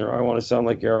Green or I want to sound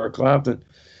like Eric Clapton.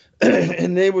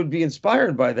 And they would be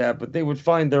inspired by that, but they would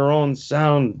find their own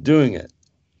sound doing it.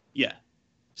 Yeah.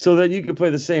 So that you could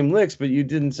play the same licks, but you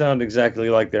didn't sound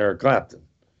exactly like Eric Clapton.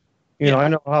 You know, I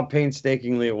know how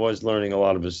painstakingly it was learning a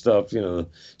lot of his stuff, you know, the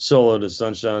solo to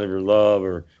Sunshine of Your Love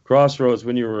or Crossroads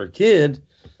when you were a kid.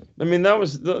 I mean, that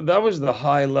was the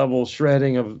high level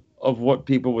shredding of what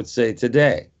people would say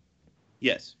today.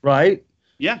 Yes. Right?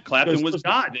 Yeah, Clapton was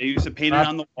God. They used to paint it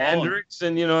on the wall. Hendrix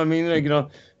and, you know, I mean, like, you know,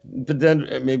 but then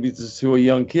maybe just to a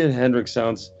young kid, Hendrix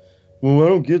sounds, well, I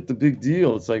don't get the big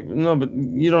deal. It's like, no, but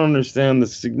you don't understand the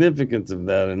significance of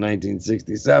that in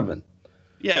 1967.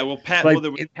 Yeah, well, there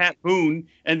was Pat Boone,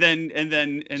 and then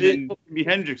Jimi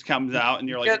Hendrix comes out, and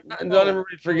you're like, don't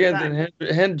everybody forget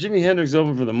that Jimi Hendrix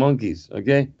opened for the Monkees,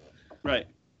 okay? Right.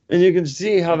 And you can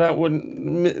see how that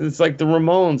wouldn't. It's like the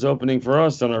Ramones opening for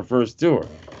us on our first tour.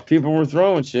 People were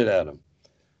throwing shit at them.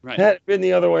 Right. Had it been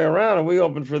the other way around, and we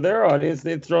opened for their audience,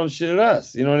 they'd throw shit at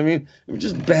us. You know what I mean? It was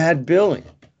just bad billing.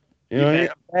 You know what I mean?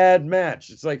 A bad match.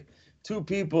 It's like two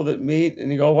people that meet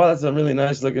and you go, wow, that's a really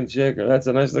nice looking chick or that's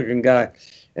a nice looking guy.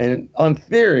 And on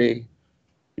theory,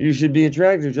 you should be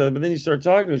attracted to each other. But then you start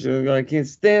talking to each other and go, I can't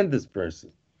stand this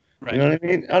person. Right. You know what I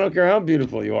mean? I don't care how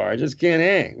beautiful you are. I just can't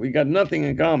hang. We got nothing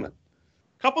in common.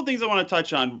 A couple things I want to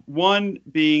touch on. One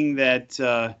being that,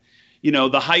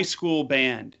 the high school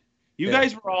band. You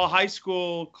guys were all high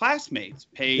school classmates,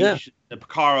 Paige, the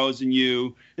Picaros, and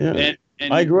you. Yeah.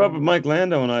 And I grew up with Mike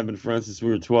Landau, and I've been friends since we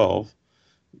were 12.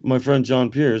 My friend John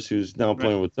Pierce, who's now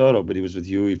playing with Toto, but he was with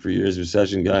Huey for years, he was a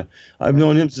session guy. I've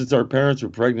known him since our parents were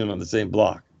pregnant on the same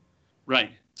block.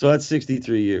 Right. So that's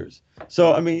 63 years.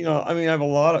 So, I have a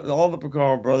lot of, all the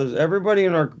Picaro brothers, everybody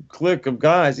in our clique of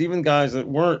guys, even guys that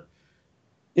weren't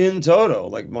in Toto,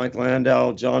 like Mike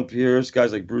Landau, John Pierce,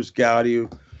 guys like Bruce Gowdy,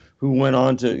 who went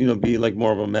on to, be like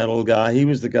more of a metal guy. He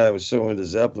was the guy that was so into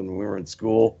Zeppelin when we were in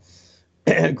school.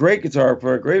 Great guitar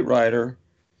player, great writer.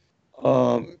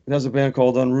 Has a band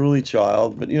called Unruly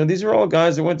Child. But, these are all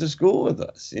guys that went to school with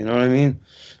us. You know what I mean?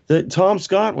 Tom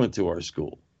Scott went to our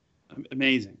school.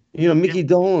 Amazing. Mickey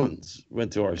Dolenz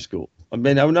went to our school. I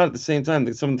mean, not at the same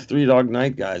time. Some of the Three Dog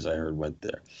Night guys I heard went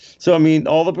there. So,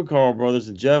 all the Picaro brothers,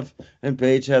 and Jeff and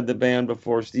Paige had the band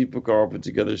before Steve Picaro put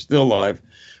together Still Life,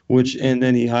 and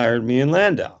then he hired me and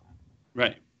Landau.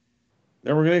 Right.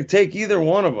 And we're going to take either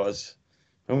one of us,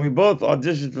 and we both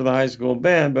auditioned for the high school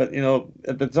band, but,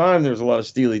 at the time there was a lot of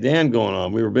Steely Dan going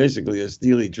on. We were basically a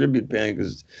Steely tribute band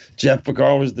because Jeff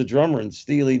Picaro was the drummer in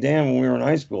Steely Dan when we were in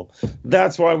high school.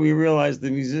 That's why we realized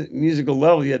the musical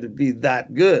level, you had to be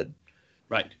that good.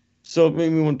 Right. So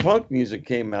maybe when punk music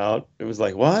came out, it was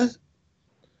like, what?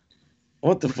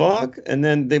 What the fuck? And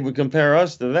then they would compare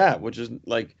us to that, which is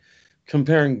like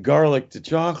comparing garlic to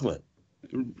chocolate.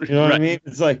 You know what I mean?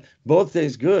 It's like both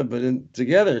taste good, but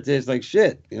together it tastes like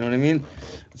shit. You know what I mean?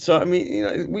 So,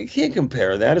 we can't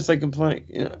compare that. It's like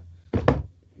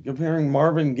comparing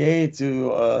Marvin Gaye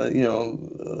to,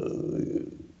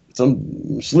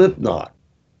 some Slipknot.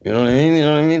 You know what I mean? You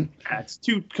know what I mean? That's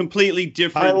two completely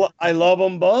different. I love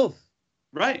them both.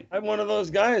 Right. I'm one of those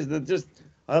guys that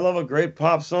I love a great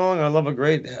pop song. I love a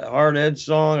great hard edge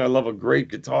song. I love a great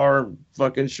guitar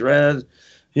fucking shred.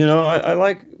 I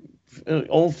like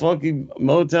old funky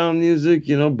Motown music,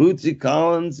 Bootsy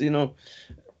Collins,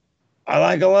 I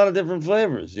like a lot of different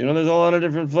flavors. There's a lot of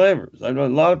different flavors. I know a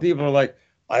lot of people are like,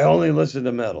 I only listen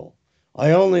to metal. I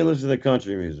only listen to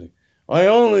country music. I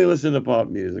only listen to pop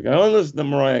music. I only listen to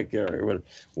Mariah Carey.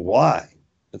 Why?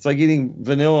 It's like eating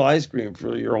vanilla ice cream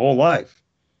for your whole life.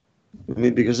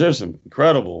 Because there's some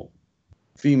incredible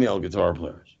female guitar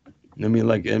players.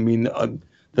 That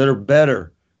are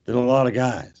better than a lot of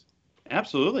guys.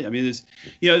 Absolutely. There's,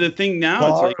 the thing now.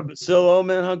 Laura it's like Basillo,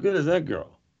 man, how good is that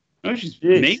girl? Oh, she's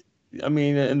amazing.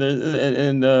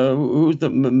 And who's the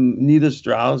Nita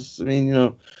Strauss?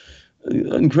 Incredible.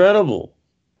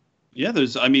 Yeah,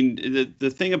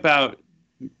 the thing about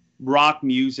rock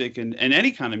music and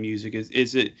any kind of music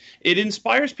is it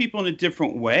inspires people in a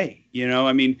different way.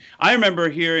 I remember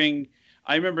hearing,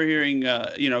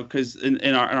 because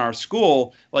in our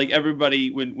school, like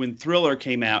everybody, when Thriller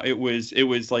came out, it was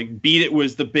like Beat It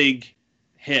was the big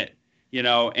hit,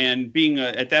 and being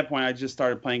at that point, I just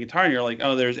started playing guitar and you're like,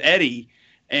 oh, there's Eddie.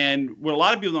 And what a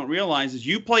lot of people don't realize is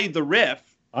you played the riff.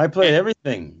 I played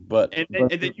everything, but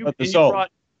then you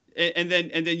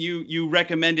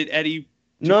recommended Eddie.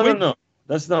 No.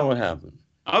 That's not what happened.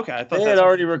 Okay, I thought they had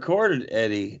already recorded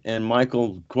Eddie, and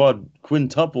Michael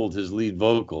quintupled his lead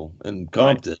vocal and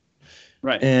comped it.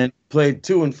 Right. And played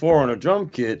 2 and 4 on a drum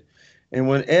kit. And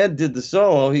when Ed did the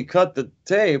solo, he cut the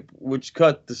tape, which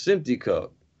cut the SMPTE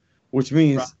code, which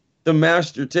means the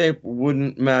master tape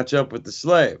wouldn't match up with the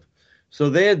slave. So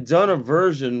they had done a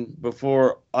version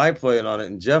before I played on it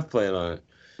and Jeff played on it.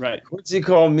 Right. Quincy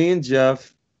called me and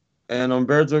Jeff and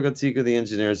Umberto Gatica, the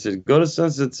engineer, said, go to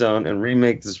Sunset Sound and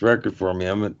remake this record for me.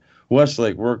 I'm at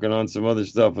Westlake working on some other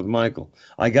stuff with Michael.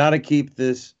 I got to keep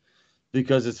this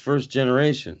because it's first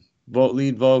generation.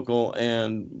 Lead vocal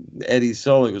and Eddie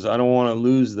solo. Because I don't want to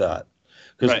lose that.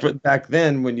 Because back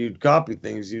then, when you'd copy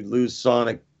things, you'd lose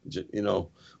sonic,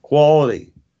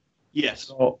 quality. Yes.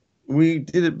 So we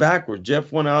did it backward.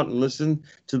 Jeff went out and listened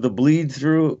to the bleed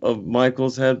through of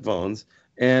Michael's headphones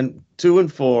and 2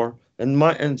 and 4.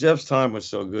 And Jeff's time was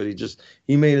so good.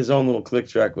 He made his own little click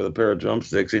track with a pair of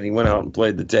drumsticks, and he went out and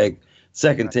played the take.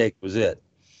 Second take was it.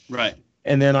 Right.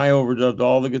 And then I overdubbed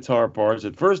all the guitar parts.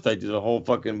 At first, I did a whole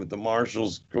fucking with the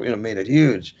Marshalls, made it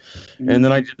huge. Mm-hmm. And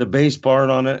then I did the bass part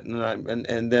on it,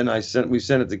 and then we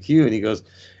sent it to Q, and he goes,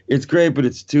 "It's great, but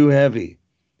it's too heavy.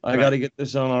 I got to get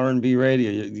this on R&B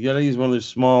radio. You got to use one of those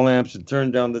small amps and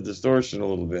turn down the distortion a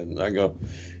little bit." And I go,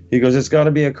 He goes, it's got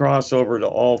to be a crossover to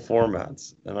all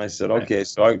formats. And I said, okay.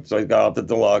 So I got out the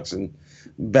deluxe and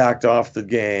backed off the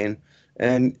gain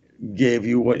and gave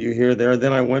you what you hear there.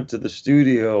 Then I went to the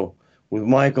studio with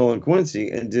Michael and Quincy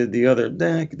and did the other.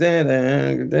 They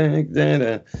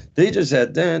just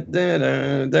had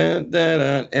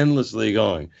endlessly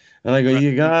going. And I go,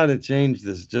 you got to change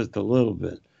this just a little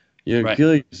bit. You'll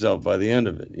kill yourself by the end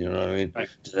of it. You know what I mean?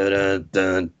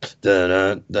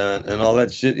 And all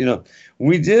that shit. You know,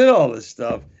 we did all this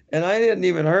stuff, and I hadn't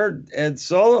even heard Ed's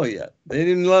solo yet. They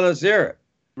didn't let us hear it.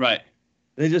 Right.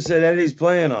 They just said Eddie's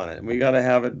playing on it, and we got to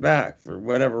have it back. For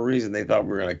whatever reason, they thought we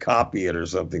were going to copy it or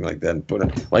something like that and put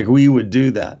it like we would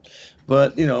do that.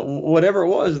 But, you know, whatever it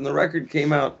was, and the record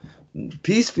came out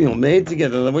piecemeal, made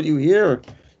together. What you hear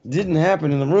didn't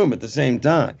happen in the room at the same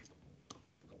time.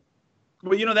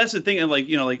 Well, you know, that's the thing.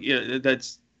 And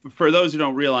that's for those who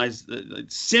don't realize,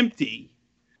 SMPTE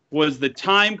was the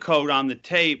time code on the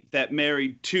tape that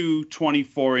married two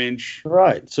 24-inch.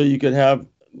 Right. So you could have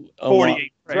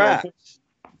 48 tracks.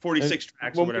 46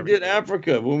 tracks or whatever. We did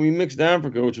Africa, when we mixed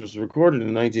Africa, which was recorded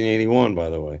in 1981,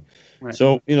 by the way. Right.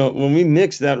 So, you know, when we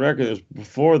mixed that record, it was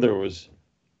before there was,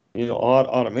 you know,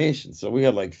 automation. So we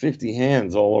had like 50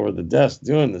 hands all over the desk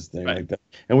doing this thing like that.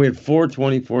 And we had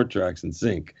 424 tracks in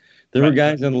sync. There were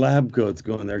guys in lab coats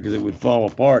going there because it would fall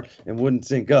apart and wouldn't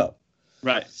sync up.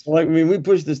 Right. So, like, I mean, we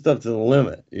pushed this stuff to the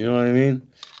limit. You know what I mean?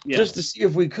 Yeah. Just to see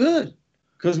if we could.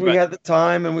 Because we had the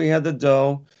time and we had the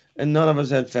dough. And none of us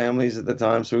had families at the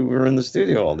time, so we were in the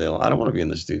studio all day long. I don't want to be in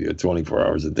the studio 24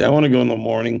 hours a day. I want to go in the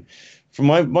morning. For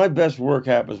my best work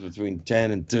happens between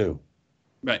 10 and 2.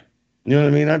 Right. You know what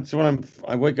I mean? That's when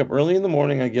I wake up early in the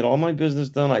morning. I get all my business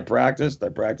done. I practiced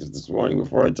this morning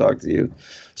before I talked to you,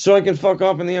 so I can fuck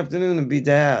off in the afternoon and be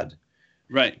dad.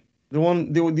 Right. The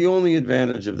only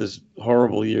advantage of this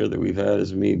horrible year that we've had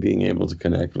is me being able to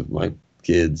connect with my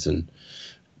kids and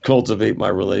cultivate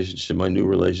my new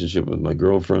relationship with my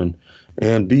girlfriend,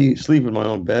 and sleep in my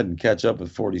own bed and catch up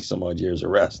with 40 some odd years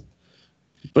of rest.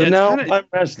 But now I'm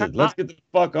rested. Let's get the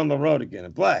fuck on the road again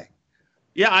and play.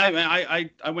 Yeah,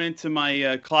 I went into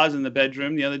my closet in the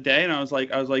bedroom the other day, and I was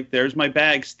like, there's my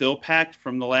bag still packed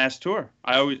from the last tour.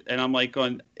 I'm like,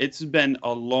 it's been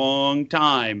a long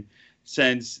time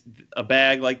since a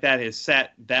bag like that has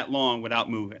sat that long without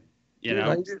moving. You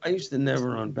know, I used to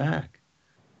never unpack.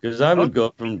 Because I would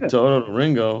go from Toto to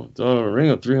Ringo,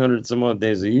 300 some odd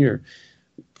days a year.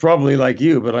 Probably like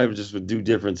you, but I would do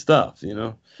different stuff, you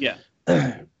know? Yeah.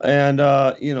 And,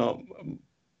 you know,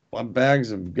 my bags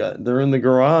they're in the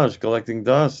garage collecting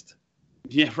dust.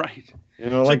 Yeah, right. You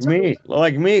know, like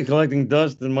me collecting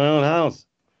dust in my own house.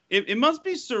 It must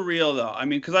be surreal, though. I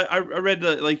mean, because I read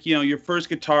your first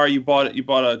guitar, you bought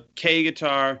a K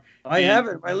guitar. I have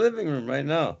it in my living room right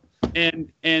now.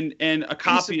 And a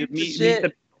copy of Meet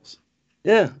the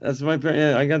Yeah, that's my parents.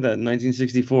 Yeah, I got that in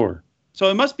 1964.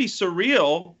 So it must be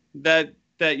surreal that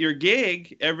your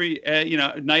gig every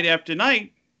night after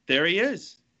night, there he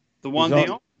is, the one they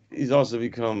own. He's also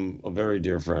become a very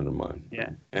dear friend of mine.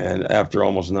 Yeah. And after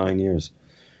almost 9 years,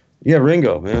 yeah,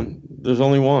 Ringo, man. There's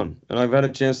only one, and I've had a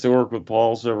chance to work with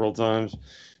Paul several times.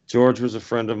 George was a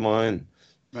friend of mine.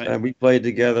 Right. And we played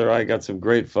together. I got some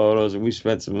great photos, and we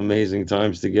spent some amazing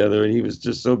times together. And he was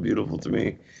just so beautiful to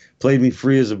me. Played me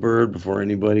Free as a Bird before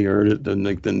anybody heard it, and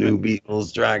like the new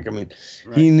Beatles track. I mean,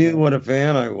 he knew what a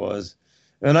fan I was.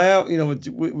 And I, you know,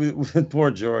 with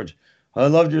poor George, I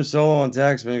loved your solo on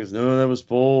Taxman. He goes, no, that was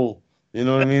Paul. You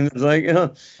know what I mean? It's like, you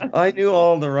know, I knew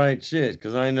all the right shit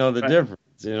because I know the difference,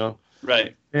 you know?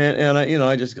 Right. And I, you know,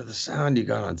 I just got the sound you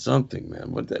got on something,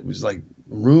 man. What that was like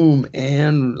room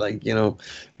and like, you know,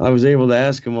 I was able to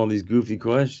ask him all these goofy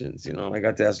questions, you know, and I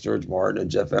got to ask George Martin and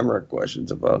Jeff Emmerich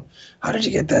questions about how did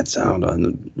you get that sound on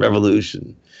the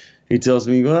Revolution? He tells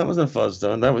me, well, that wasn't a fuzz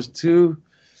tone. That was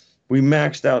we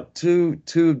maxed out two,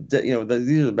 you know,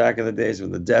 these are back in the days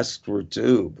when the desks were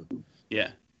tube.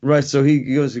 Yeah. Right. So he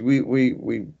goes, we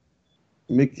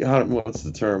make, what's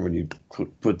the term when you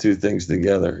put two things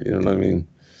together? You know what I mean?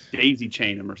 Daisy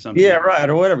chain them or something. Yeah, right,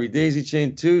 or whatever. Daisy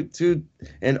chain two,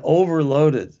 and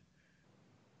overloaded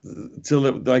till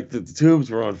like the tubes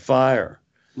were on fire.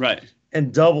 Right.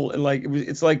 And double, and like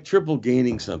it's like triple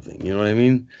gaining something. You know what I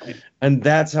mean? Right. And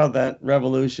that's how that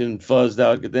Revolution fuzzed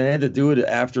out. They had to do it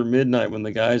after midnight when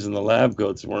the guys in the lab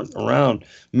coats weren't around,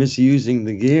 misusing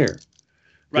the gear.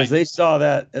 Because they saw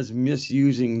that as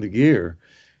misusing the gear.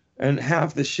 And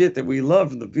half the shit that we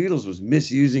loved from the Beatles was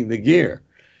misusing the gear.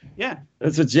 Yeah.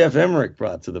 That's what Jeff Emmerich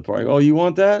brought to the party. Oh, you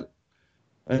want that?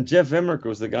 And Jeff Emmerich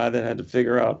was the guy that had to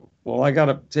figure out, well, I got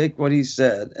to take what he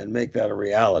said and make that a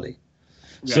reality.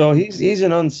 So he's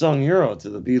an unsung hero to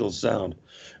the Beatles sound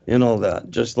and all that.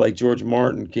 Just like George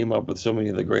Martin came up with so many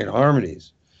of the great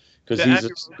harmonies, because he's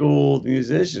a schooled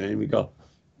musician, and we go,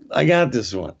 I got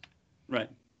this one. Right.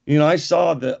 You know, I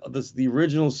saw the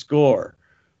original score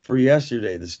for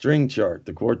Yesterday, the string chart,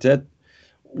 the quartet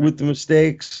with the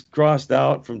mistakes crossed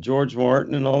out from George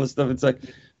Martin and all this stuff. It's like,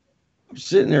 I'm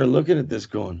sitting there looking at this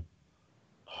going,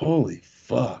 holy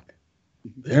fuck,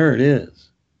 there it is.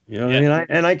 You know what I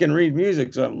mean? I can read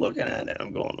music, so I'm looking at it.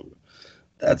 I'm going,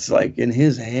 that's like in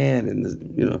his hand,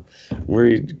 and you know, where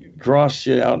he crossed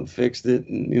shit out and fixed it,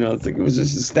 and you know, it was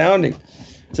just astounding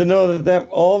to know that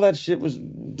all that shit was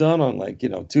done on, like, you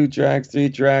know, 2 tracks, 3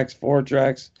 tracks, 4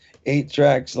 tracks, 8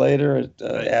 tracks later at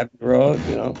Abbey Road.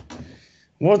 You know,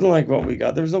 it wasn't like what we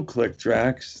got. There was no click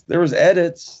tracks. There was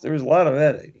edits. There was a lot of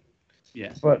editing.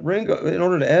 Yeah. But Ringo, in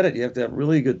order to edit, you have to have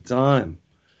really good time.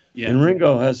 Yeah. And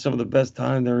Ringo has some of the best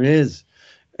time there is.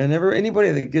 And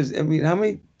anybody that gives, I mean, how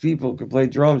many people can play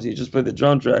drums? You just play the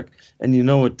drum track and you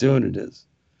know what tune it is.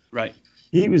 Right.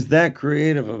 He was that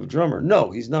creative of a drummer.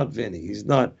 No, he's not Vinny. He's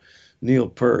not Neil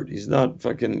Peart. He's not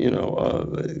fucking, Dave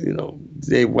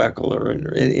Weckl or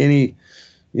any,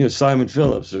 Simon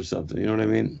Phillips or something. You know what I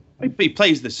mean? He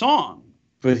plays the song.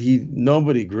 But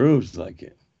nobody grooves like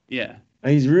him. Yeah.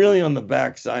 And he's really on the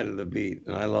back side of the beat.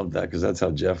 And I love that, because that's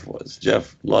how Jeff was.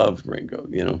 Jeff loved Ringo,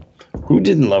 Who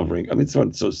didn't love Ringo? I mean,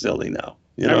 it's so silly now.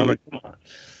 Come on.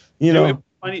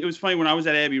 It was funny when I was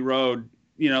at Abbey Road,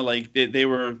 like they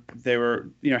were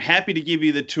happy to give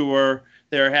you the tour.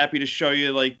 They were happy to show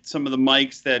you like some of the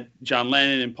mics that John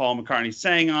Lennon and Paul McCartney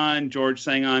sang on, George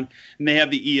sang on, and they have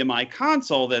the EMI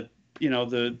console that the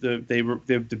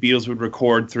Beatles would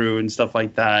record through and stuff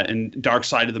like that, and Dark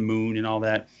Side of the Moon and all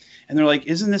that. And they're like,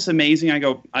 isn't this amazing? I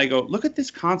go, look at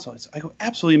this console. I go,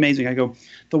 absolutely amazing. I go,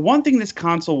 the one thing this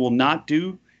console will not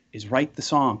do is write the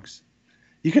songs.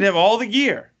 You could have all the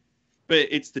gear, but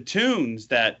it's the tunes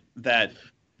that.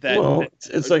 Well,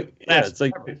 it's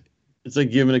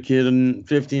like giving a kid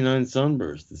 59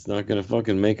 sunburst. It's not going to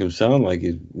fucking make him sound like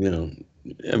it.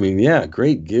 I mean, yeah,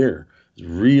 great gear. It's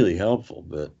really helpful,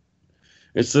 but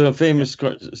it's a famous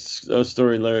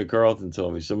story Larry Carlton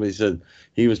told me. Somebody said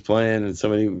he was playing, and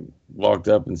somebody walked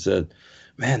up and said,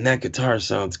 "Man, that guitar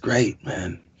sounds great,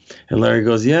 man." And Larry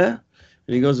goes, "Yeah."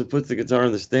 And he goes and puts the guitar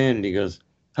in the stand, and he goes,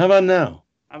 "How about now?"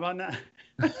 How about now?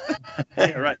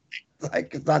 Yeah, right.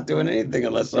 Like, it's not doing anything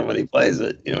unless somebody plays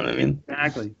it. You know what I mean?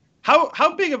 Exactly.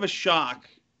 How big of a shock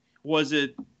was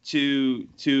it to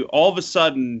all of a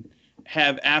sudden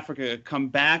have Africa come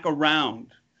back around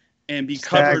and be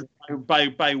covered by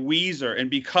Weezer and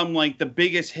become like the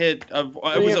biggest hit of?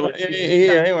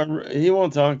 He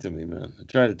won't talk to me, man. I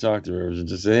tried to talk to Rivers and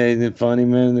just say, "Hey, isn't it funny,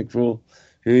 man? Isn't it cool?"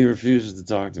 He refuses to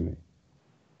talk to me.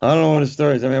 I don't know what his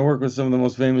story is. I mean, I work with some of the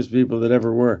most famous people that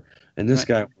ever were, and this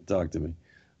guy won't talk to me.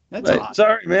 That's awesome.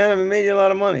 Sorry, man. I made you a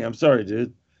lot of money. I'm sorry,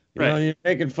 dude. You're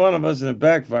making fun of us, and it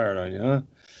backfired on you, huh?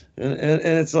 And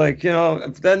it's like,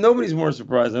 that nobody's more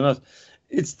surprised than us.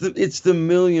 It's the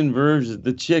million versions,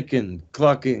 the chicken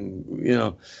clucking,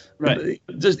 Right.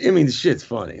 The shit's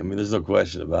funny. I mean, there's no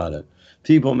question about it.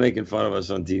 People making fun of us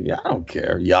on TV. I don't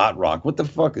care. Yacht rock. What the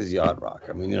fuck is yacht rock?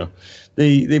 I mean,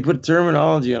 they put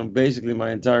terminology on basically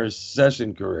my entire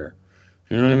session career.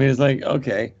 You know what I mean? It's like,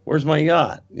 okay, where's my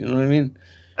yacht? You know what I mean?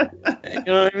 You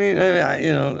know what I mean?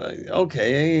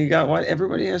 Okay, you got what?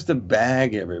 Everybody has to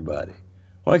bag everybody.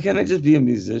 Why can't I just be a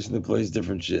musician that plays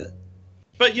different shit?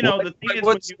 But the thing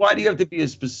is, why do you have to be a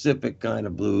specific kind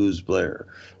of blues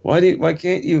player? Why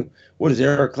can't you? What is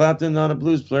Eric Clapton not a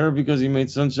blues player because he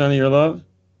made "Sunshine of Your Love"?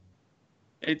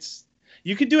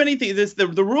 You can do anything.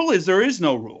 The rule is there is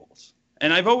no rules,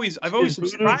 and I've always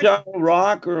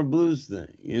rock or a blues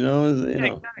thing,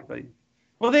 Exactly.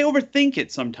 Well, they overthink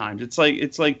it sometimes. It's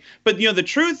like, but the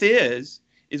truth is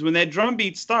when that drum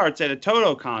beat starts at a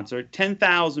Toto concert,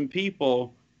 10,000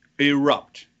 people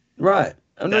erupt. Right.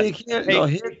 No, you can't. No,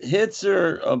 hits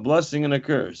are a blessing and a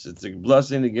curse. It's a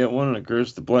blessing to get one and a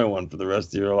curse to play one for the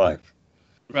rest of your life.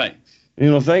 Right.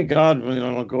 Thank God when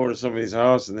I'll go over to somebody's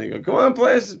house and they go, "Come on,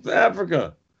 play us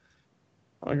Africa."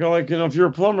 I go like, if you're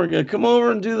a plumber, come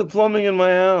over and do the plumbing in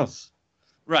my house.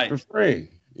 Right. For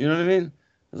free. You know what I mean?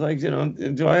 It's like,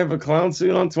 do I have a clown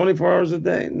suit on 24 hours a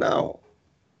day? No.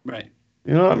 Right.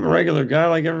 I'm a regular guy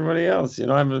like everybody else.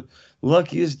 I have the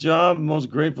luckiest job, most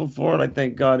grateful for it. I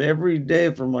thank God every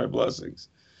day for my blessings.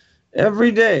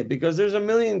 Every day, because there's a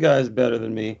million guys better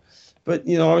than me. But,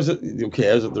 I was at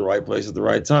the right place at the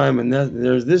right time. And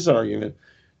there's this argument.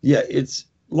 Yeah, it's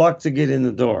luck to get in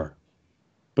the door.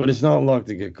 But it's not luck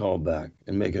to get called back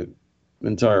and make an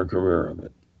entire career of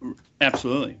it.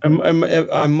 Absolutely. I'm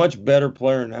a much better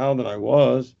player now than I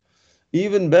was.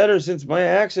 Even better since my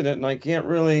accident, and I can't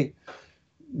really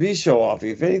be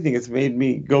show-offy. If anything, it's made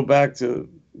me go back to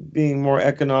being more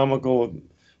economical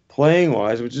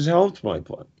playing-wise, which has helped my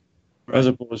play, as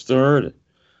opposed to hurt it.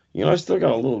 You know, I still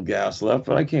got a little gas left,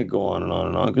 but I can't go on and on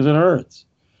and on because it hurts.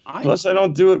 Plus, I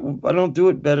don't do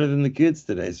it better than the kids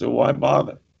today, so why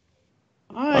bother?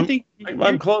 I think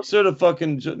I'm closer to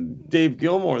fucking Dave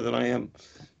Gilmour than I am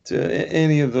to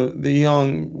any of the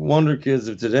young wonder kids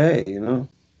of today, you know?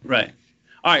 Right.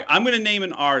 All right, I'm going to name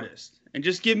an artist, and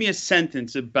just give me a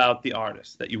sentence about the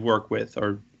artist that you work with,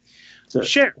 or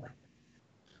share.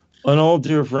 An old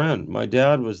dear friend. My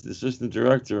dad was the assistant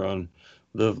director on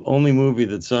the only movie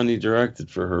that Sonny directed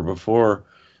for her before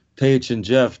Paige and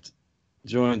Jeff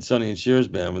joined Sonny and Cher's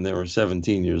band when they were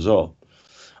 17 years old.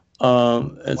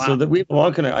 So that we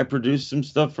belong. I produced some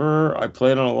stuff for her. I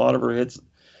played on a lot of her hits,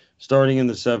 starting in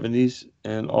the 70s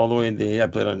and all the way in I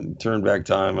played on Turn Back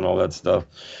Time and all that stuff.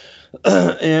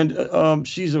 And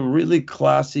she's a really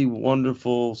classy,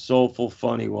 wonderful, soulful,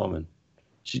 funny woman.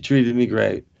 She treated me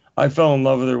great. I fell in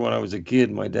love with her when I was a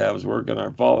kid. My dad was working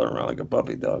our father around like a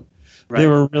puppy dog. Right. They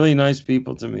were really nice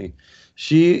people to me.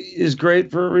 She is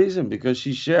great for a reason, because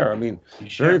she's Cher. I mean,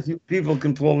 very few people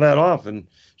can pull that off, and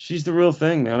she's the real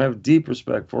thing, man. I have deep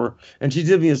respect for her, and she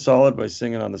did me a solid by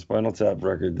singing on the Spinal Tap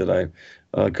record that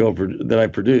I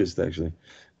produced, actually.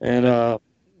 And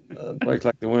like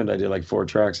the Wind, I did like 4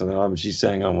 tracks on the album. She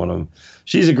sang on one of them.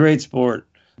 She's a great sport,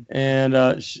 and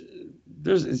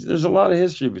there's a lot of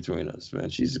history between us, man.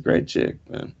 She's a great chick,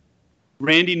 man.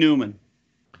 Randy Newman.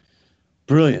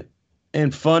 Brilliant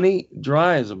and funny,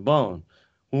 dry as a bone.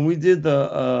 When we did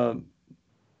the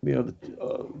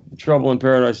Trouble in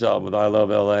Paradise album with I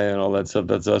Love L.A. and all that stuff,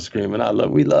 that's us screaming,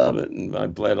 we love it. And I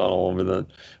played all over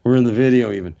we're in the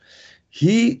video even.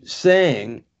 He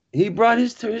brought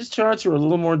his charts were a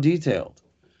little more detailed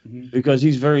because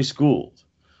he's very schooled.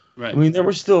 Right. I mean, there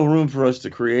was still room for us to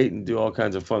create and do all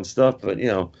kinds of fun stuff, but, you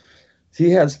know, he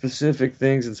had specific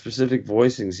things and specific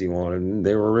voicings he wanted, and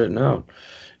they were written out.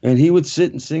 And he would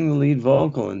sit and sing the lead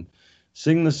vocal and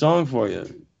sing the song for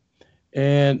you.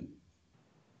 And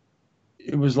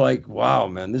it was like, wow,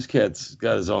 man, this cat's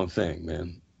got his own thing,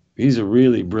 man. He's a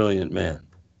really brilliant man.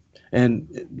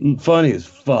 And funny as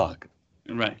fuck.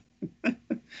 Right.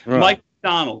 Mike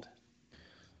McDonald.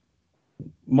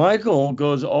 Michael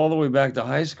goes all the way back to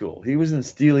high school. He was in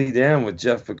Steely Dan with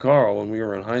Jeff Porcaro when we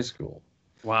were in high school.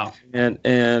 Wow. And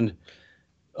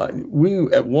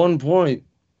we, at one point,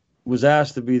 was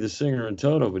asked to be the singer in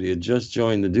Toto, but he had just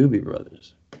joined the Doobie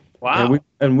Brothers. Wow.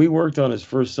 And we worked on his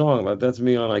first song, but that's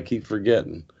me on I Keep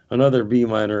Forgetting, another B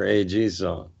minor A G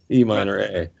song, E minor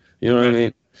A. You know what I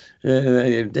mean? No,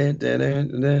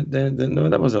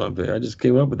 that wasn't up there. I just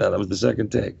came up with that. That was the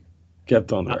second take.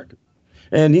 Kept on the record.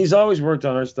 And he's always worked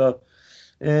on our stuff.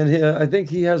 And I think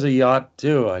he has a yacht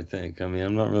too, I think. I mean,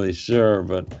 I'm not really sure,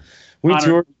 but we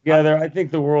toured together. I think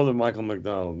the world of Michael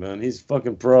McDonald, man. He's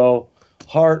fucking pro.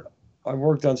 Heart. I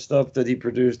worked on stuff that he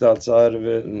produced outside of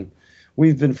it, and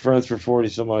we've been friends for 40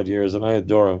 some odd years, and I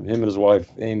adore him. Him and his wife,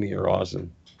 Amy, are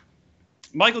awesome.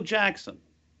 Michael Jackson.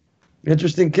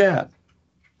 Interesting cat.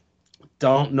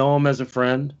 Don't know him as a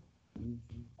friend.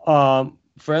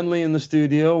 Friendly in the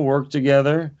studio, worked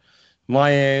together.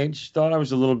 My age, thought I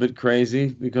was a little bit crazy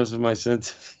because of my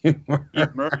sense of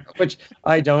humor, which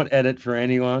I don't edit for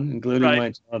anyone, including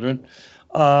my children.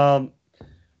 And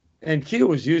Q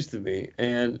was used to me,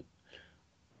 and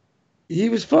he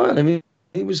was fun. I mean,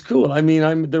 he was cool. I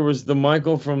mean, there was the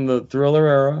Michael from the Thriller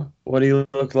era, what he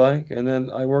looked like, and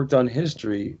then I worked on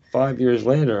History 5 years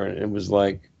later, and it was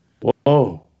like,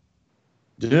 whoa,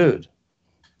 dude,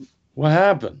 what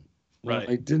happened? Right.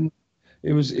 I didn't.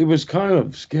 It was kind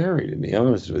of scary, to be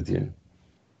honest with you.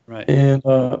 Right. And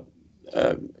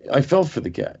I felt for the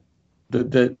cat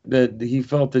that he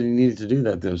felt that he needed to do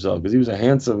that to himself, because he was a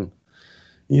handsome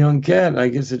young cat. And I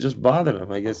guess it just bothered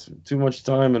him. I guess too much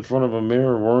time in front of a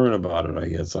mirror worrying about it. I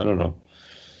guess I don't know.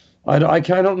 I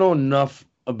don't know enough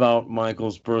about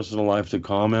Michael's personal life to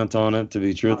comment on it, to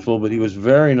be truthful. But he was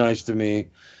very nice to me,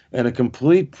 and a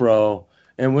complete pro.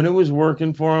 And when it was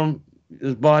working for him,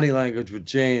 his body language would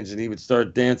change, and he would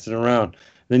start dancing around.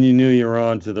 Then you knew you were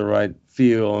on to the right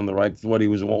feel and the right what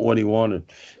he wanted.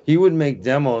 He would make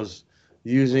demos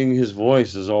using his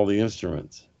voice as all the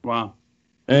instruments. Wow.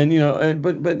 And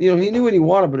but he knew what he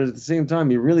wanted, but at the same time,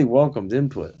 he really welcomed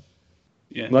input.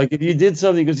 Yeah. Like if you did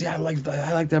something, he goes, "Yeah, I like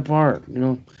that part.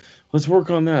 Let's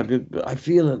work on that. I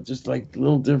feel it just like a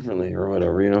little differently or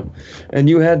whatever. And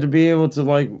you had to be able to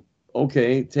like,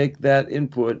 okay, take that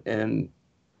input and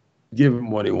give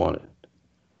him what he wanted.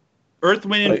 Earth,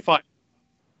 Wind, and Fire.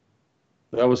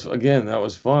 That was fun.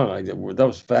 That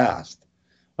was fast.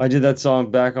 I did that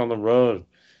song Back on the Road.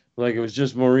 Like, it was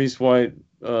just Maurice White,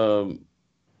 George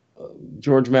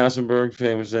Massenburg,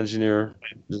 famous engineer,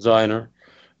 designer,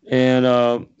 and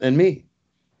me.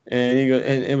 And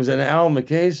and it was an Al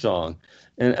McKay song.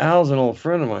 And Al's an old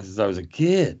friend of mine since I was a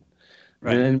kid.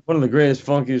 Right. And one of the greatest,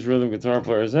 funkiest rhythm guitar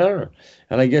players ever.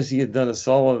 And I guess he had done a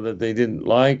solo that they didn't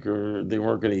like or they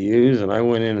weren't going to use. And I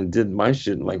went in and did my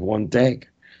shit in like one take.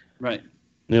 Right.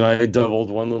 You know, I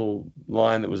doubled one little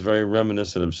line that was very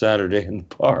reminiscent of Saturday in the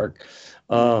Park.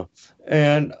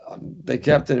 And they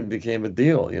kept it and became a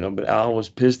deal, you know. But Al was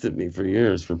pissed at me for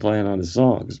years for playing on his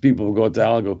song. Because people would go up to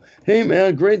Al and go, "Hey,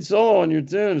 man, great solo on your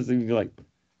tunes." And he'd be like,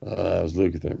 "That was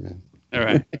Lukather, man." All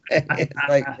right.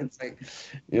 it's like,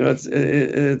 you know,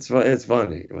 it's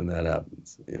funny when that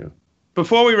happens, you know.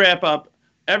 Before we wrap up,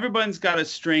 everyone's got a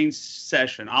strange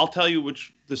session. I'll tell you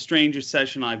which the strangest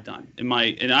session I've done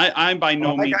I'm by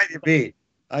no means. I got you beat.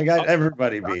 I got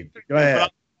everybody beat. Go ahead.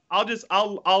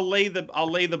 I'll lay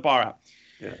the bar out.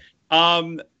 Yeah.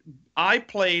 I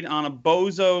played on a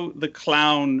Bozo the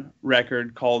Clown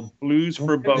record called Blues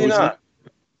for Bozo.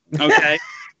 Okay.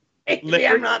 Maybe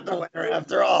I'm not the winner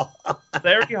after all.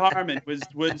 Larry Harmon was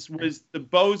the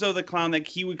Bozo the Clown that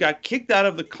he got kicked out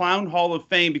of the Clown Hall of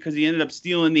Fame because he ended up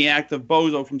stealing the act of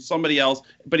Bozo from somebody else,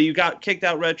 but he got kicked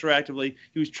out retroactively.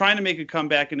 He was trying to make a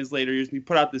comeback in his later years, and he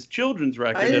put out this children's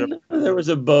record. I didn't know there was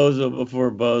a Bozo before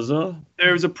Bozo.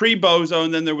 There was a pre-Bozo,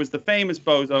 and then there was the famous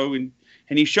Bozo, and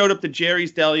he showed up to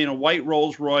Jerry's Deli in a white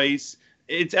Rolls Royce.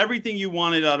 It's everything you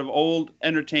wanted out of old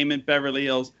entertainment Beverly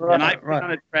Hills. Right, and I put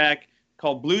on a track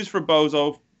called Blues for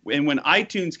Bozo, and when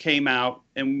iTunes came out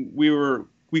and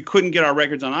we couldn't get our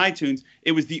records on iTunes,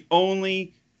 it was the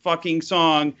only fucking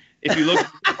song. If you look at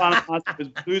it was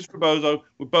Blues for Bozo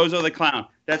with Bozo the Clown.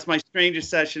 That's my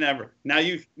strangest session ever. Now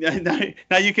you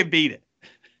can beat it.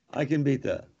 I can beat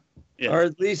that. Yeah. Or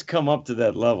at least come up to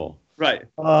that level. Right.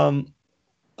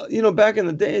 You know, back in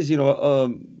the days, you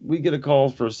know, we get a call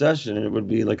for a session and it would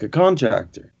be like a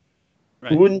contractor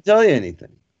who wouldn't tell you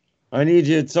anything. I need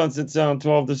you at Sunset Sound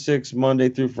 12 to 6, Monday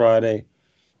through Friday.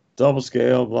 Double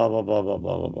scale, blah, blah, blah, blah,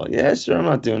 blah, blah, blah. Yeah, sure, I'm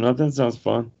not doing nothing. Sounds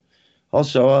fun. I'll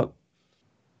show up.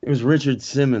 It was Richard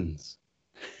Simmons.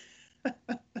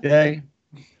 Okay?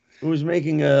 Who was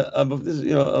making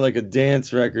like a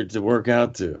dance record to work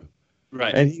out to.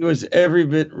 Right. And he was every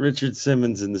bit Richard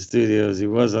Simmons in the studio as he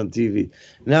was on TV.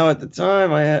 Now, at the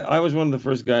time, I was one of the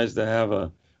first guys to have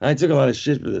I took a lot of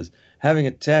shit for this, having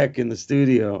a tech in the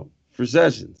studio for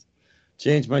sessions.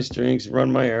 Change my strings,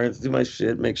 run my errands, do my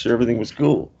shit, make sure everything was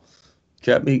cool.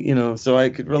 Kept me, you know, so I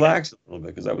could relax a little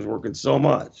bit because I was working so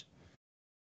much.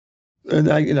 And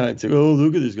I took, oh,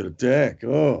 look at this, got a tech.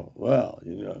 Oh, well,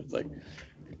 you know, it's like,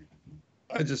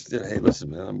 I just did, hey,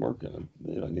 listen, man, I'm working.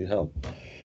 I need help.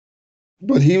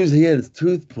 But he had his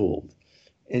tooth pulled.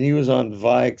 And he was on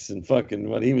Vikes and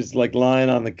fucking, he was like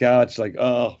lying on the couch, like,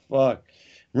 oh, fuck.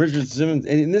 Richard Simmons,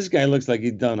 and this guy looks like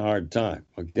he'd done hard time,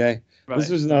 okay? Right. This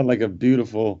was not like a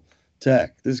beautiful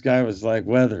tech. This guy was like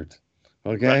weathered,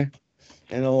 okay? Right.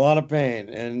 And a lot of pain.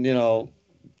 And, you know,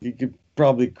 you could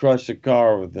probably crush a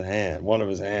car with one of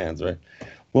his hands, right?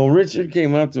 Well, Richard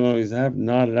came up to him, he's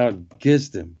nodded out, and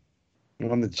kissed him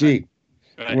on the cheek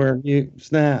where he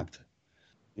snapped.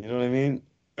 You know what I mean?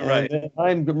 Right. And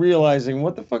I'm realizing,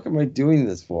 what the fuck am I doing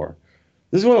this for?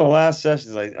 This is one of the last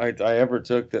sessions I ever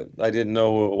took that I didn't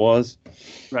know who it was.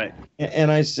 Right. And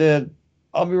I said,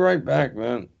 I'll be right back,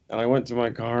 man. And I went to my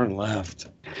car and left.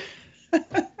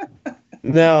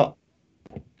 Now,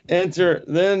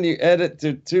 then you edit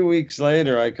to 2 weeks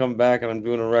later, I come back and I'm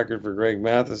doing a record for Greg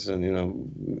Matheson, you know,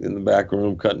 in the back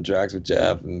room, cutting tracks with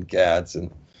Jeff and Cats.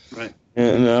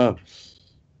 And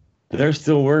they're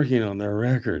still working on their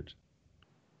record.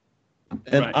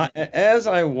 And as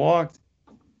I walked,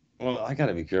 well, I got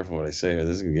to be careful what I say.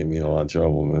 This is going to get me in a lot of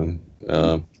trouble, man.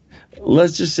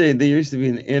 Let's just say there used to be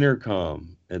an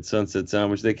intercom at Sunset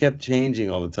Sound, which they kept changing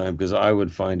all the time because I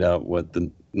would find out what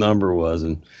the number was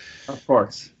and, of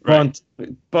course,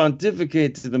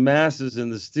 pontificate to the masses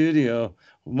in the studio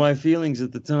my feelings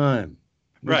at the time.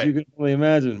 Which you can only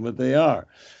imagine what they are.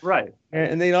 Right.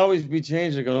 And they'd always be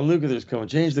changed. I go, look at this code.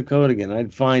 Change the code again.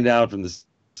 I'd find out from the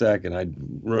second. I'd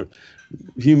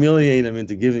humiliate them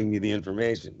into giving me the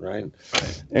information, right?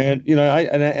 And you know,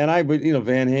 I would, you know,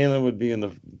 Van Halen would be in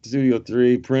the Studio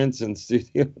 3, Prince in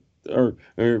Studio, or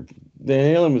Van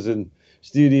Halen was in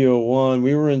Studio 1,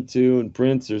 we were in 2, and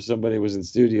Prince or somebody was in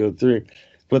Studio 3,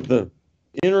 but the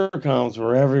intercoms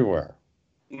were everywhere.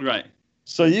 Right.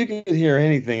 So you could hear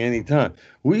anything, anytime.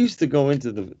 We used to go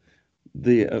into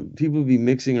the people would be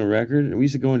mixing a record, and we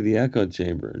used to go into the echo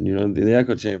chamber. And, you know, the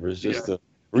echo chamber is just a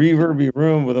reverby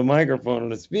room with a microphone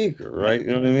and a speaker, right? You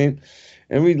know what I mean?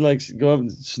 And we'd like go up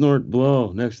and snort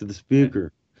blow next to the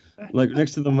speaker, like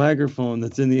next to the microphone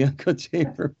that's in the echo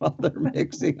chamber while they're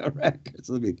mixing a record.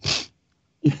 So it'd be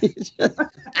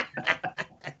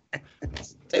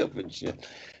stupid shit.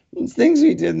 It's things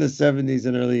we did in the 70s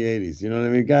and early 80s. You know what I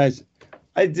mean, guys?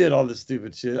 I did all this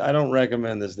stupid shit. I don't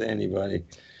recommend this to anybody.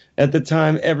 At the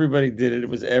time, everybody did it. It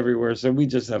was everywhere. So we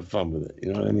just have fun with it.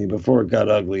 You know what I mean? Before it got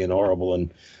ugly and horrible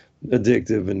and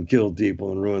addictive and killed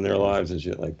people and ruined their lives and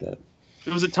shit like that.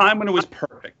 There was a time when it was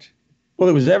perfect. Well,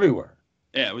 it was everywhere.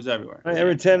 Yeah, it was everywhere. Right,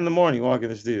 every 10 in the morning, you walk in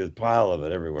the street, there's a pile of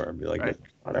it everywhere. I'd be like, right.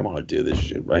 I don't want to do this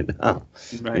shit right now.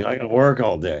 Right. You know, I got to work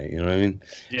all day. You know what I mean?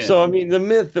 Yeah. So, I mean, the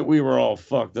myth that we were all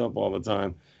fucked up all the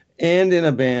time and in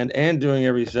a band and doing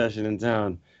every session in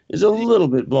town is a little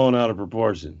bit blown out of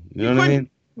proportion. You know what I mean?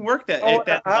 Work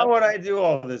that. How would I do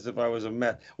all this if I was a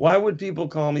mess? Why would people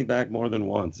call me back more than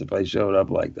once if I showed up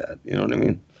like that? You know what I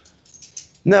mean?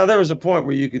 Now, there was a point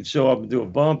where you could show up and do a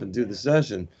bump and do the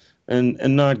session and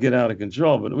not get out of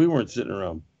control, but we weren't sitting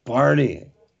around partying.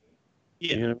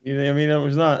 Yeah. You know, I mean, it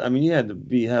was not. I mean, you had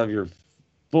to have your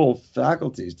full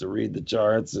faculties to read the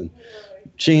charts and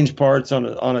change parts on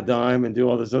a dime and do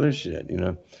all this other shit. You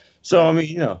know, so I mean,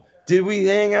 you know, did we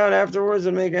hang out afterwards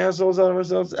and make assholes out of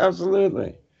ourselves?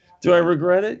 Absolutely. Do I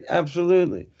regret it?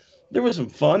 Absolutely. There was some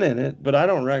fun in it, but I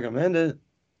don't recommend it.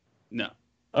 No.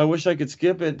 I wish I could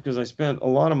skip it because I spent a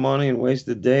lot of money and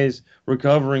wasted days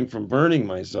recovering from burning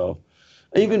myself.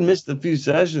 I even missed a few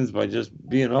sessions by just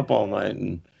being up all night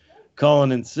and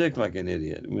calling in sick like an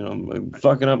idiot, you know,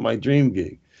 fucking up my dream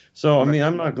gig. So, I mean,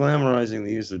 I'm not glamorizing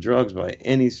the use of drugs by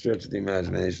any stretch of the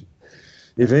imagination.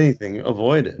 If anything,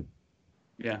 avoid it.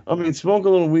 Yeah. I mean, smoke a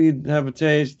little weed, have a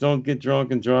taste, don't get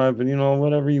drunk and drive, and, you know,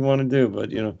 whatever you want to do.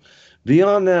 But, you know,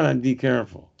 beyond that, I'd be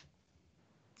careful.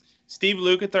 Steve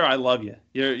Lukather, I love you.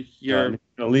 You're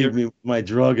gonna leave me with my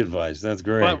drug advice. That's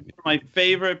great. One of my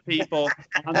favorite people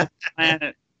on the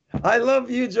planet. I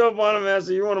love you, Joe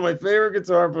Bonamassa. You're one of my favorite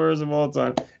guitar players of all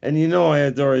time, and you know I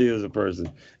adore you as a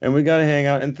person. And we got to hang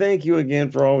out. And thank you again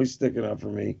for always sticking up for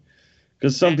me,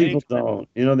 because some people don't.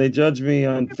 You know, they judge me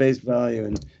on face value,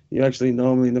 and you actually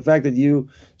know me. And the fact that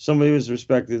somebody as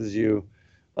respected as you,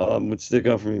 would stick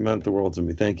up for me meant the world to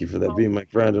me. Thank you for that, being my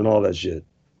friend and all that shit.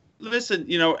 Listen,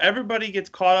 you know, everybody gets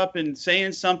caught up in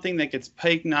saying something that gets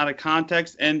taken out of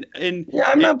context, and yeah,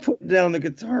 I'm not putting down the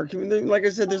guitar. I mean, like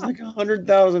I said, there's like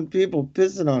 100,000 people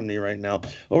pissing on me right now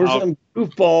over some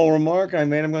goofball remark I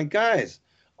made. I'm like, guys,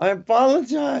 I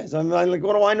apologize. I'm like,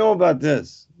 what do I know about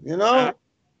this? You know,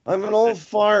 I'm an old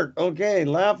fart. Okay,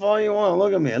 laugh all you want.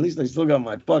 Look at me. At least I still got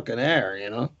my fucking hair. You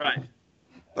know. Right.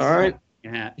 All right.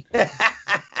 Yeah.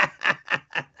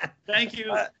 Thank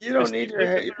you. You don't need your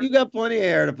hair. You got plenty of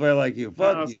hair to play like you.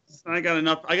 Fuck you. I got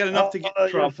enough. I got enough to get in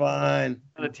trouble. You're fine.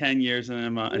 Another 10 years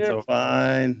and you're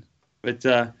fine. But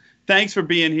thanks for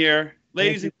being here,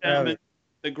 ladies and gentlemen.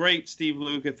 The great Steve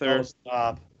Lukather. Oh,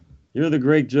 stop. You're the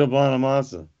great Joe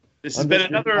Bonamassa. This has been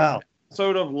another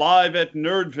episode of Live at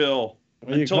Nerdville.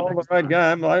 Well, you called the right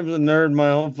guy. I was a nerd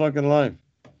my whole fucking life.